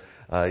people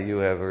you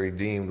have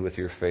redeemed with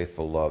your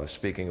faithful love.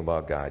 Speaking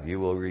about God, you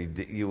will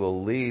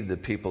lead the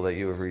people that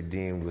you have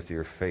redeemed with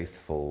your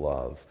faithful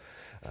love.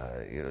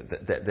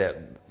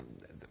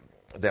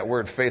 That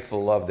word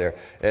faithful love there,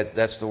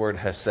 that's the word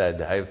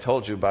hesed. I've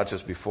told you about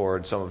this before,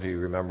 and some of you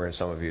remember and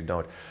some of you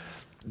don't.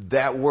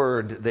 That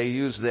word, they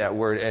use that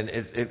word, and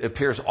it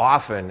appears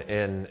often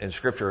in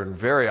Scripture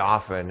and very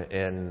often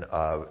in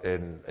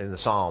the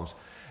Psalms.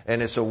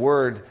 And it's a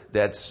word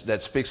that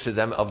speaks to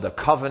them of the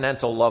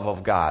covenantal love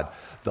of God.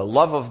 The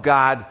love of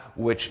God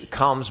which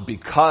comes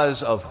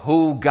because of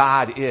who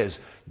God is.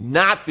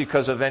 Not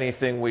because of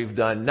anything we've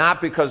done.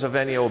 Not because of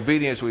any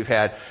obedience we've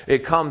had.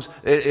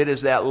 It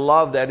is that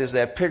love, that is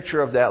that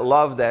picture of that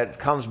love that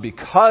comes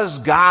because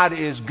God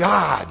is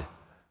God.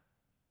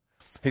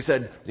 He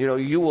said,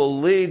 you will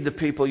lead the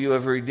people you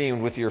have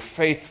redeemed with your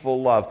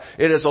faithful love.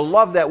 It is a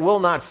love that will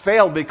not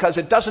fail because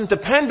it doesn't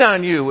depend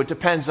on you. It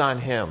depends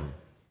on Him.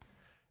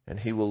 And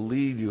He will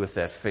lead you with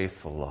that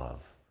faithful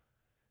love.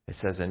 It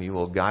says, and you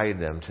will guide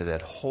them to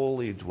that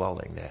holy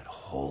dwelling, that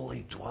whole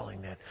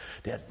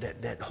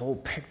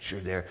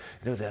picture there,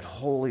 that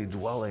holy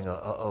dwelling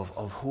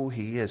of who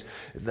He is.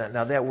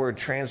 Now that word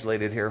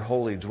translated here,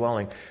 holy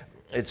dwelling,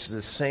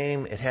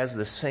 it has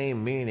the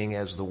same meaning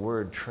as the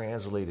word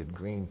translated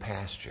green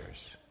pastures.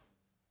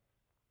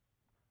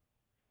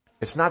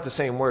 It's not the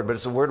same word, but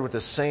it's a word with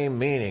the same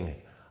meaning.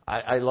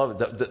 I love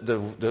it.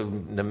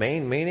 The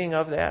main meaning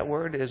of that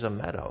word is a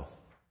meadow.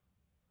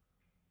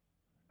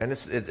 And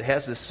it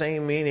has the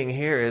same meaning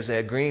here as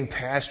that green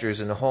pastures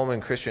in the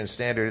Holman Christian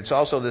Standard. It's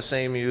also the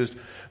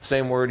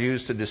same word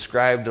used to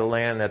describe the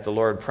land that the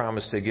Lord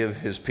promised to give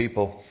His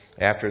people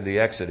after the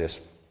Exodus.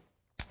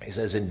 He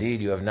says,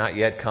 indeed, you have not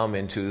yet come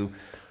into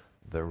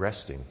the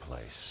resting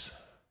place.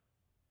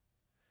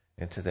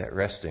 Into that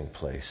resting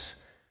place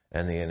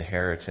and the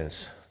inheritance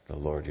the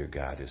Lord your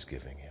God is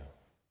giving you.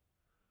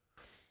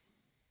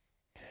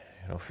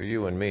 For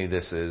you and me,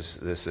 this is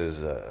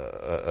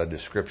a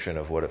description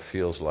of what it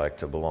feels like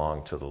to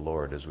belong to the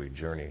Lord as we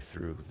journey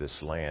through this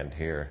land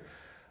here,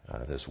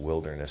 this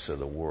wilderness of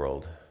the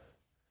world.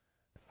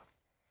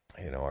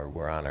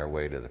 We're on our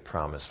way to the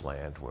promised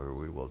land where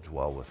we will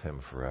dwell with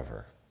Him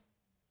forever.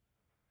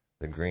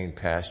 The green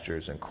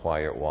pastures and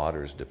quiet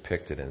waters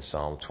depicted in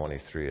Psalm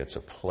 23, it's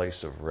a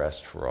place of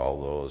rest for all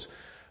those,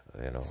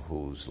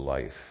 whose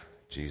life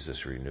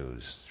Jesus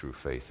renews through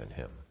faith in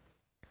Him.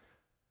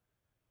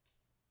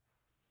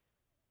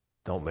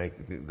 Don't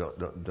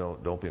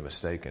be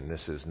mistaken.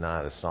 This is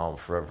not a psalm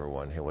for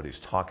everyone. What he's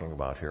talking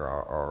about here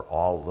are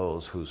all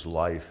those whose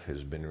life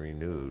has been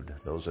renewed.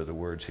 Those are the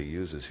words he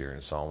uses here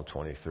in Psalm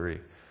 23.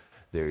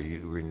 They're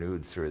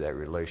renewed through that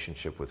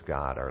relationship with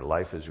God. Our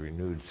life is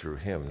renewed through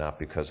Him, not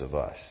because of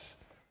us.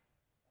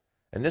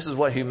 And this is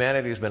what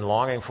humanity has been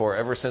longing for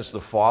ever since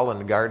the fall in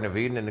the Garden of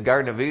Eden. In the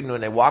Garden of Eden,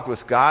 when they walked with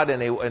God, and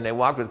they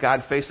walked with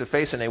God face to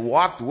face, and they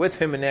walked with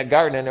Him in that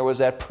garden, and there was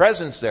that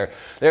presence there.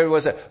 There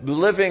was a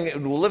living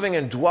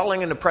and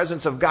dwelling in the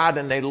presence of God,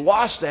 and they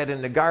lost that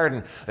in the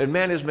garden. And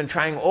man has been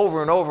trying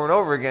over and over and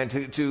over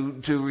again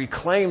to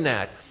reclaim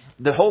that.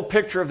 The whole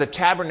picture of the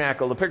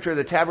tabernacle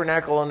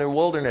in the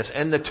wilderness,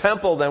 and the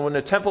temple. Then, when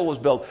the temple was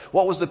built,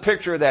 what was the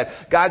picture of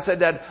that? God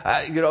said that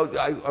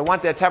I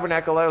want that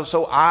tabernacle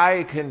so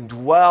I can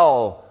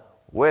dwell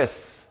with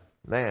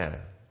man.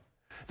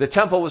 The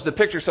temple was the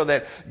picture so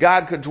that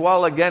God could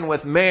dwell again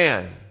with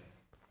man.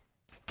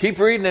 Keep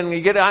reading, and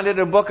we get onto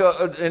the book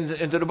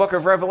into the book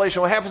of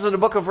Revelation. What happens in the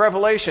book of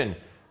Revelation?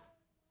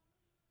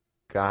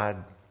 God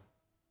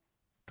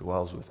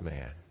dwells with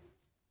man.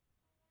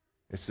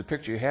 It's the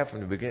picture you have from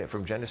the beginning,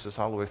 from Genesis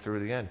all the way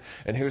through the end.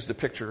 And here's the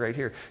picture right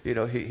here.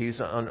 He's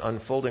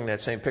unfolding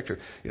that same picture.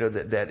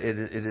 That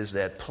it is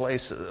that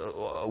place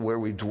where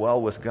we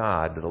dwell with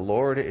God. The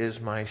Lord is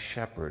my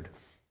shepherd.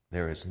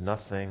 There is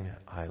nothing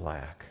I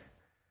lack.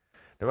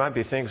 There might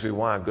be things we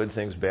want, good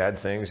things, bad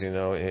things,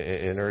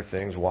 inner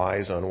things,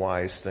 wise,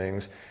 unwise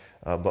things.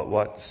 But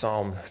what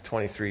Psalm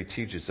 23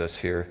 teaches us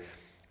here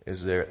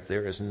is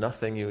there is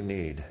nothing you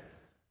need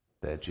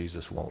that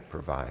Jesus won't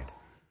provide.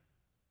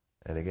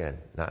 And again,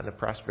 not in the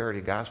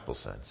prosperity gospel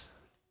sense,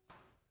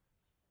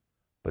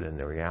 but in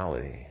the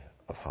reality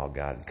of how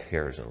God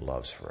cares and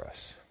loves for us.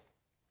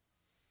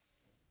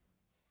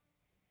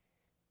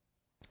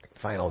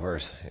 Final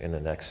verse in the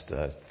next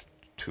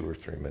 2 or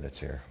 3 minutes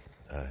here.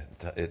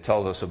 It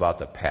tells us about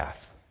the path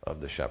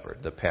of the shepherd.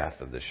 The path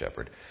of the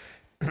shepherd.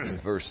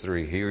 Verse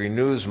 3, He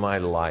renews my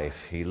life.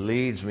 He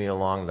leads me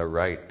along the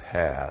right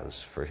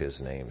paths for His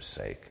name's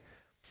sake.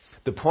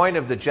 The point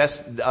of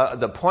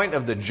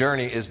the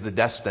journey is the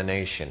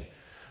destination.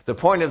 The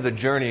point of the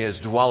journey is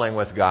dwelling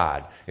with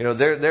God.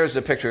 There's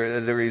the picture.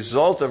 The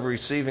result of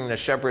receiving the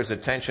shepherd's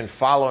attention,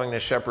 following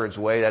the shepherd's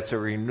way, that's a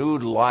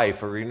renewed life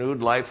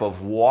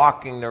of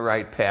walking the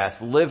right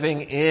path,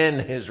 living in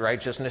His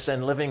righteousness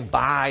and living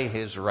by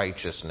His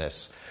righteousness.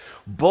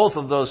 Both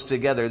of those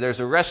together, there's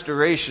a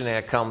restoration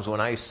that comes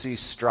when I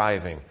cease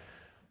striving,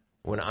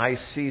 when I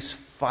cease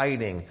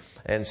fighting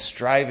and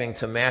striving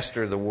to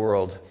master the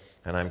world,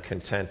 and I'm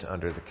content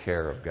under the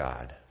care of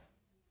God.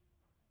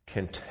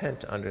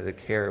 Content under the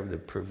care of the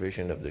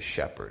provision of the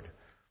shepherd.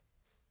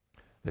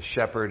 The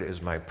shepherd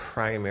is my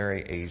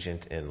primary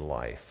agent in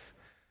life.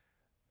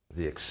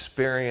 The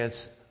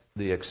experience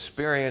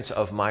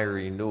of my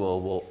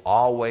renewal will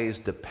always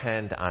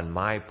depend on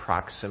my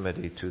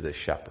proximity to the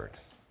shepherd,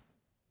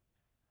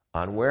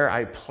 on where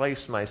I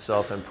place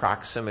myself in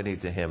proximity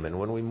to Him. And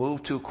when we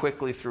move too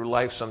quickly through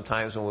life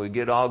sometimes, when we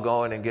get all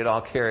going and get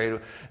all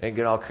carried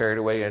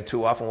away, and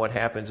too often what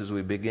happens is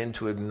we begin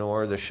to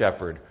ignore the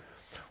shepherd.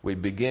 We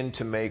begin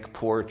to make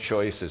poor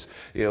choices.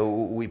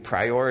 We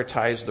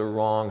prioritize the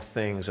wrong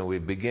things, and we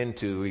begin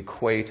to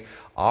equate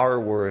our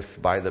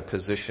worth by the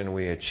position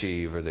we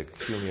achieve or the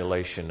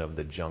accumulation of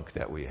the junk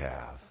that we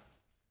have.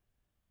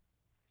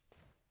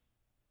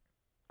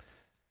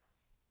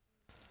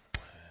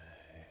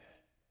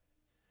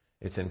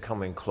 It's in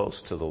coming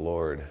close to the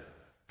Lord.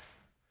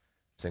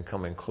 It's in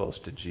coming close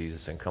to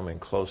Jesus and coming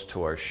close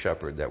to our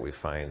shepherd that we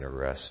find the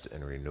rest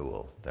and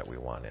renewal that we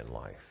want in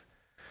life.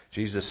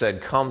 Jesus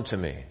said, "Come to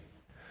me.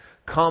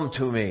 Come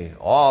to me,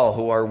 all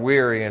who are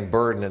weary and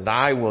burdened, and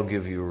I will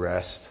give you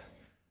rest.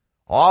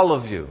 All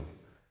of you,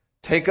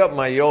 take up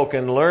my yoke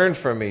and learn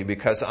from me,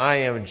 because I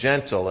am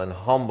gentle and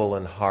humble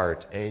in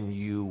heart, and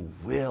you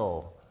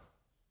will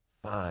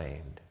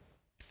find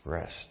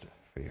rest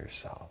for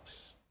yourselves."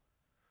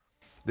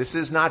 This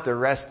is not the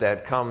rest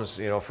that comes,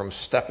 from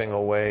stepping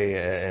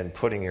away and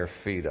putting your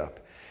feet up.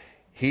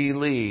 He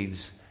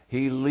leads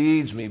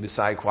me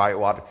beside quiet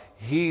water.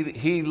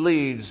 He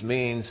leads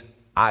means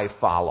I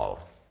follow.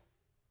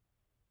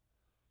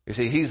 You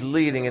see, He's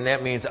leading, and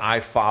that means I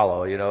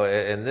follow,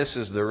 and this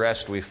is the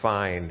rest we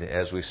find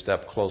as we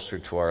step closer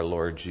to our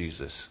Lord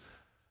Jesus,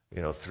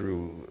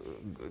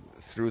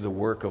 through the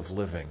work of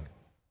living,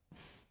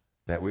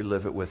 that we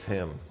live it with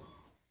Him.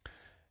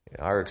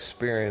 Our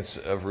experience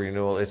of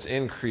renewal, it's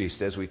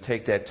increased as we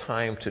take that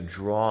time to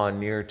draw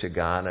near to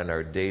God in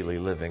our daily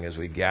living, as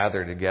we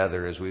gather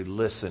together, as we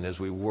listen, as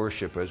we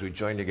worship, as we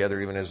join together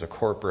even as a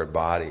corporate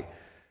body.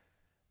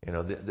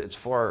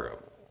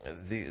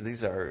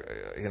 These are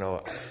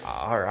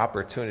our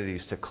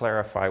opportunities to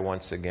clarify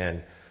once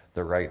again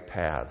the right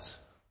paths,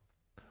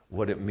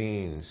 what it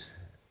means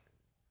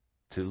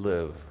to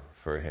live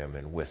for Him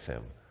and with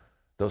Him.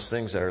 Those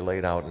things that are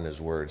laid out in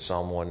His Word.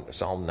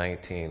 Psalm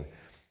 19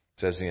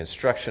 says, "The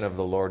instruction of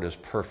the Lord is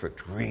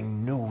perfect,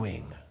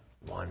 renewing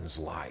one's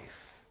life.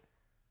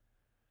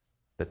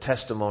 The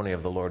testimony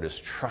of the Lord is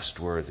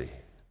trustworthy,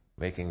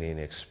 making the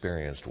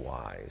inexperienced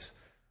wise."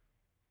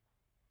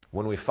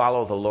 When we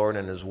follow the Lord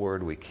and His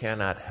Word, we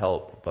cannot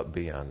help but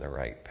be on the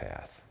right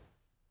path.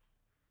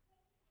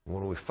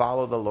 When we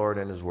follow the Lord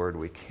and His Word,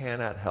 we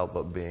cannot help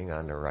but being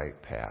on the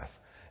right path,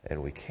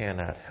 and we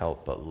cannot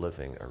help but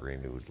living a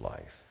renewed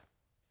life.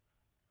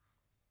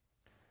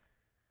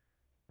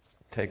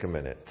 Take a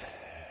minute.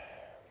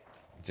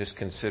 Just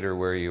consider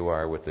where you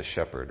are with the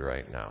shepherd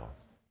right now.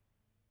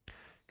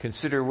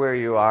 Consider where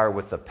you are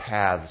with the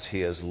paths He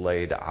has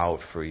laid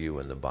out for you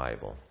in the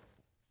Bible.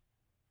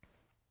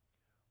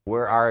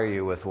 Where are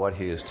you with what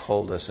He has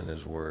told us in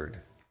His Word?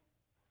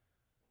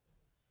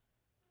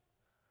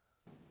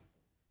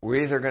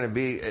 We're either going to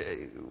be,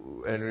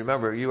 and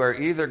remember, you are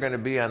either going to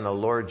be on the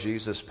Lord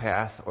Jesus'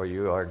 path, or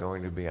you are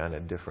going to be on a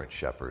different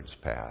shepherd's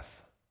path,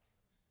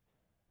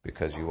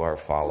 because you are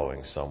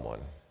following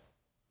someone.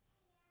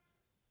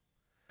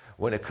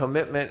 When a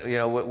commitment,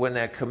 when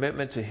that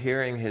commitment to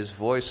hearing His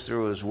voice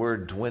through His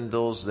Word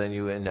dwindles, then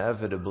you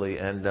inevitably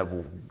end up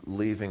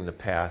leaving the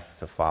path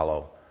to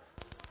follow.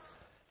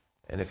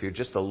 And if you're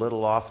just a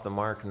little off the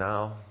mark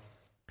now,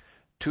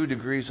 2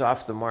 degrees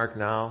off the mark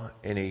now,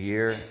 in a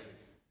year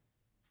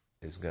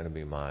is going to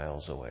be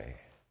miles away.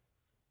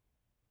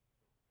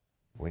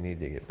 We need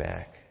to get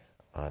back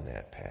on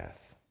that path.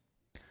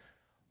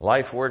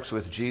 Life works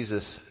with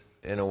Jesus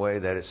in a way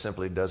that it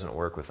simply doesn't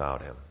work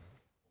without Him.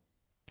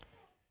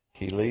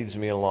 He leads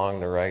me along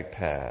the right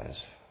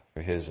paths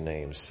for His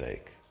name's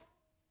sake.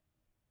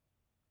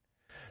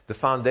 The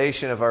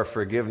foundation of our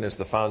forgiveness,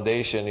 the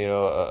foundation,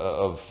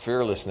 of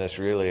fearlessness,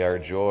 really, our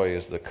joy,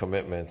 is the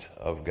commitment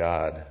of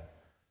God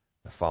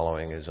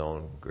following His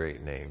own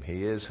great name.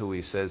 He is who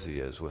He says He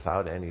is,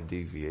 without any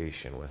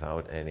deviation,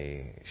 without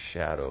any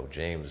shadow.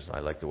 James,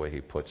 I like the way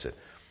he puts it.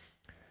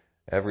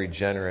 Every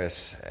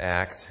generous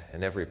act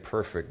and every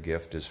perfect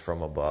gift is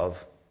from above,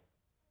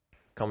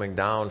 coming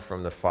down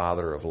from the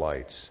Father of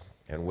lights.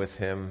 And with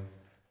Him,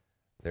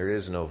 there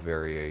is no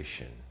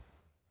variation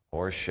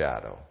or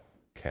shadow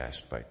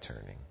cast by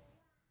turning.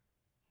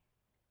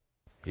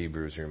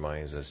 Hebrews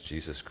reminds us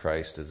Jesus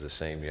Christ is the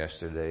same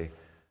yesterday,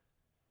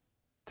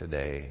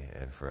 today,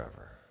 and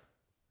forever.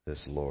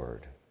 this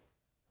Lord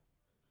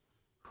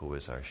who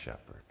is our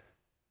shepherd.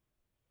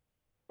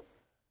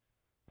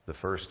 The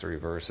first three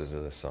verses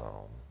of the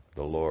psalm,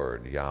 the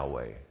Lord,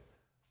 Yahweh,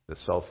 the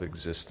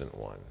self-existent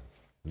one,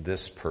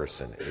 this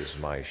person is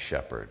my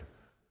shepherd,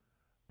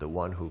 the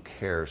one who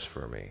cares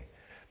for me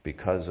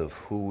because of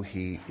who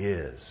he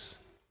is.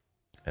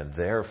 And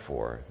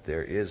therefore,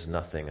 there is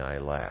nothing I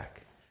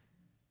lack.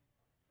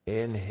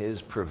 In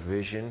his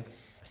provision,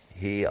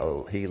 he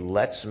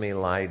lets me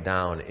lie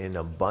down in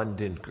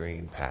abundant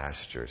green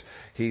pastures.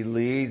 He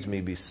leads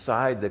me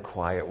beside the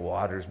quiet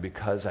waters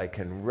because I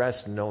can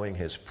rest knowing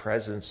his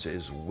presence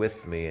is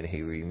with me, and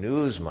he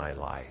renews my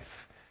life.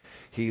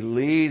 He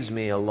leads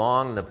me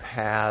along the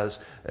paths,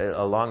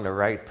 along the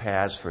right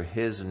paths for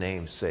his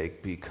name's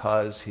sake,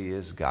 because he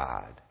is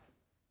God.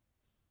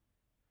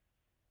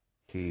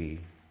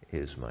 He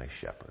is my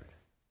shepherd.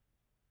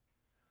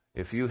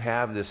 If you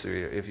have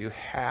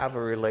a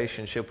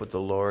relationship with the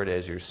Lord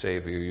as your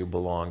Savior, you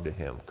belong to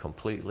him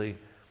completely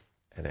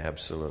and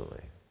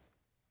absolutely.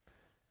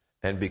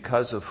 And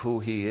because of who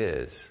he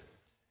is,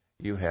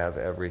 you have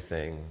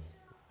everything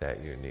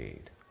that you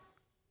need.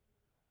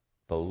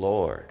 The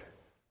Lord,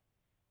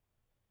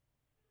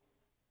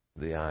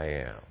 the I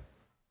am,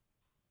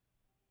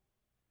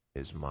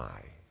 is my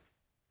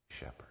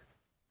shepherd.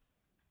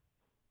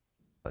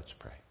 Let's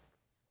pray.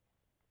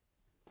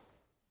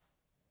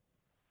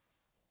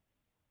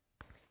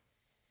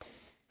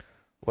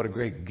 What a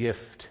great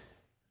gift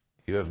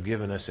you have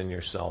given us in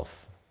yourself.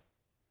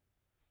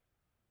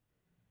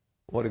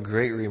 What a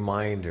great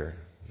reminder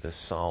this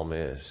psalm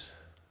is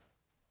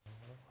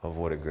of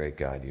what a great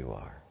God you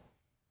are.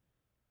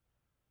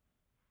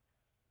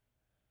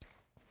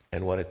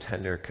 And what a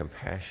tender,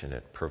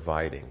 compassionate,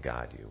 providing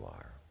God you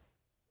are.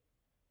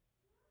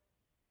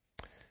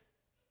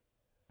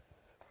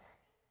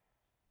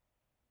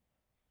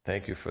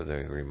 Thank you for the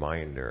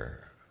reminder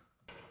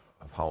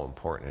of how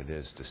important it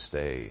is to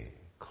stay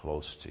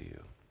close to you.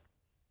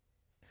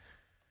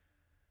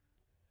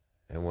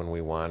 And when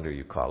we wander,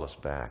 you call us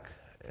back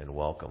and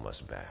welcome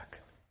us back.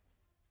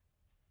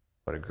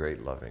 What a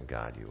great, loving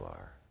God you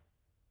are.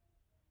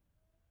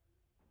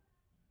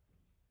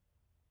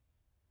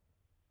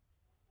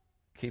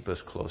 Keep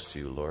us close to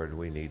you, Lord.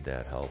 We need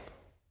that help.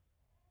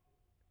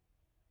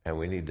 And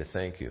we need to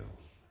thank you.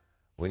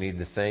 We need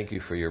to thank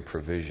you for your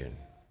provision,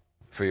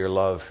 for your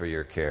love, for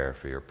your care,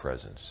 for your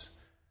presence.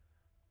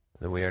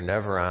 That we are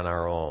never on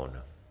our own.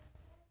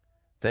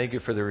 Thank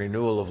you for the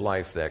renewal of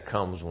life that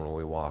comes when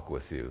we walk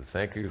with you.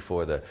 Thank you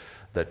for the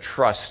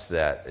trust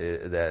that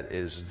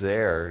is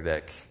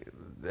there,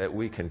 that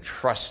we can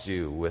trust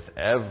you with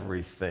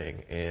everything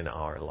in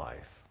our life.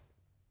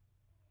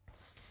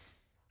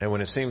 And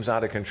when it seems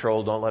out of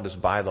control, don't let us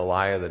buy the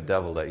lie of the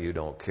devil that you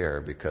don't care,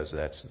 because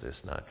that's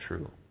just not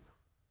true.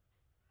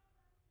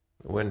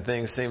 When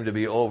things seem to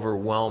be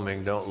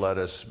overwhelming, don't let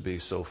us be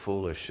so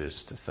foolish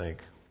as to think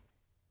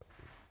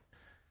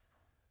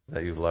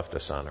that you've left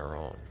us on our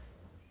own.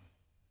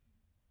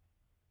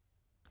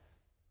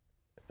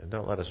 And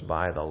don't let us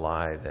buy the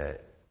lie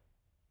that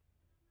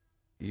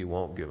you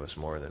won't give us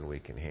more than we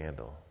can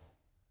handle.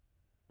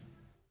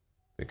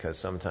 Because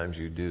sometimes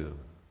you do.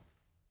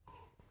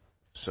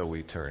 So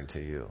we turn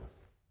to you.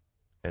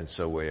 And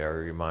so we are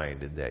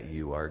reminded that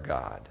you are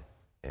God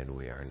and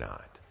we are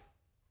not.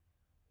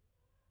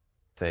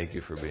 Thank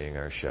you for being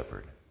our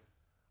shepherd,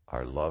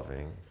 our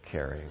loving,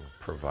 caring,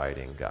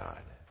 providing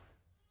God.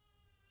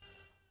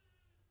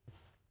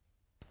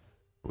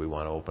 We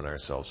want to open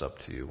ourselves up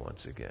to you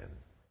once again.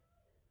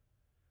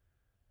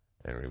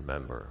 And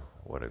remember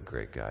what a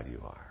great God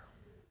you are.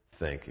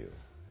 Thank you.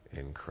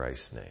 In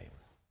Christ's name,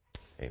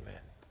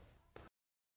 amen.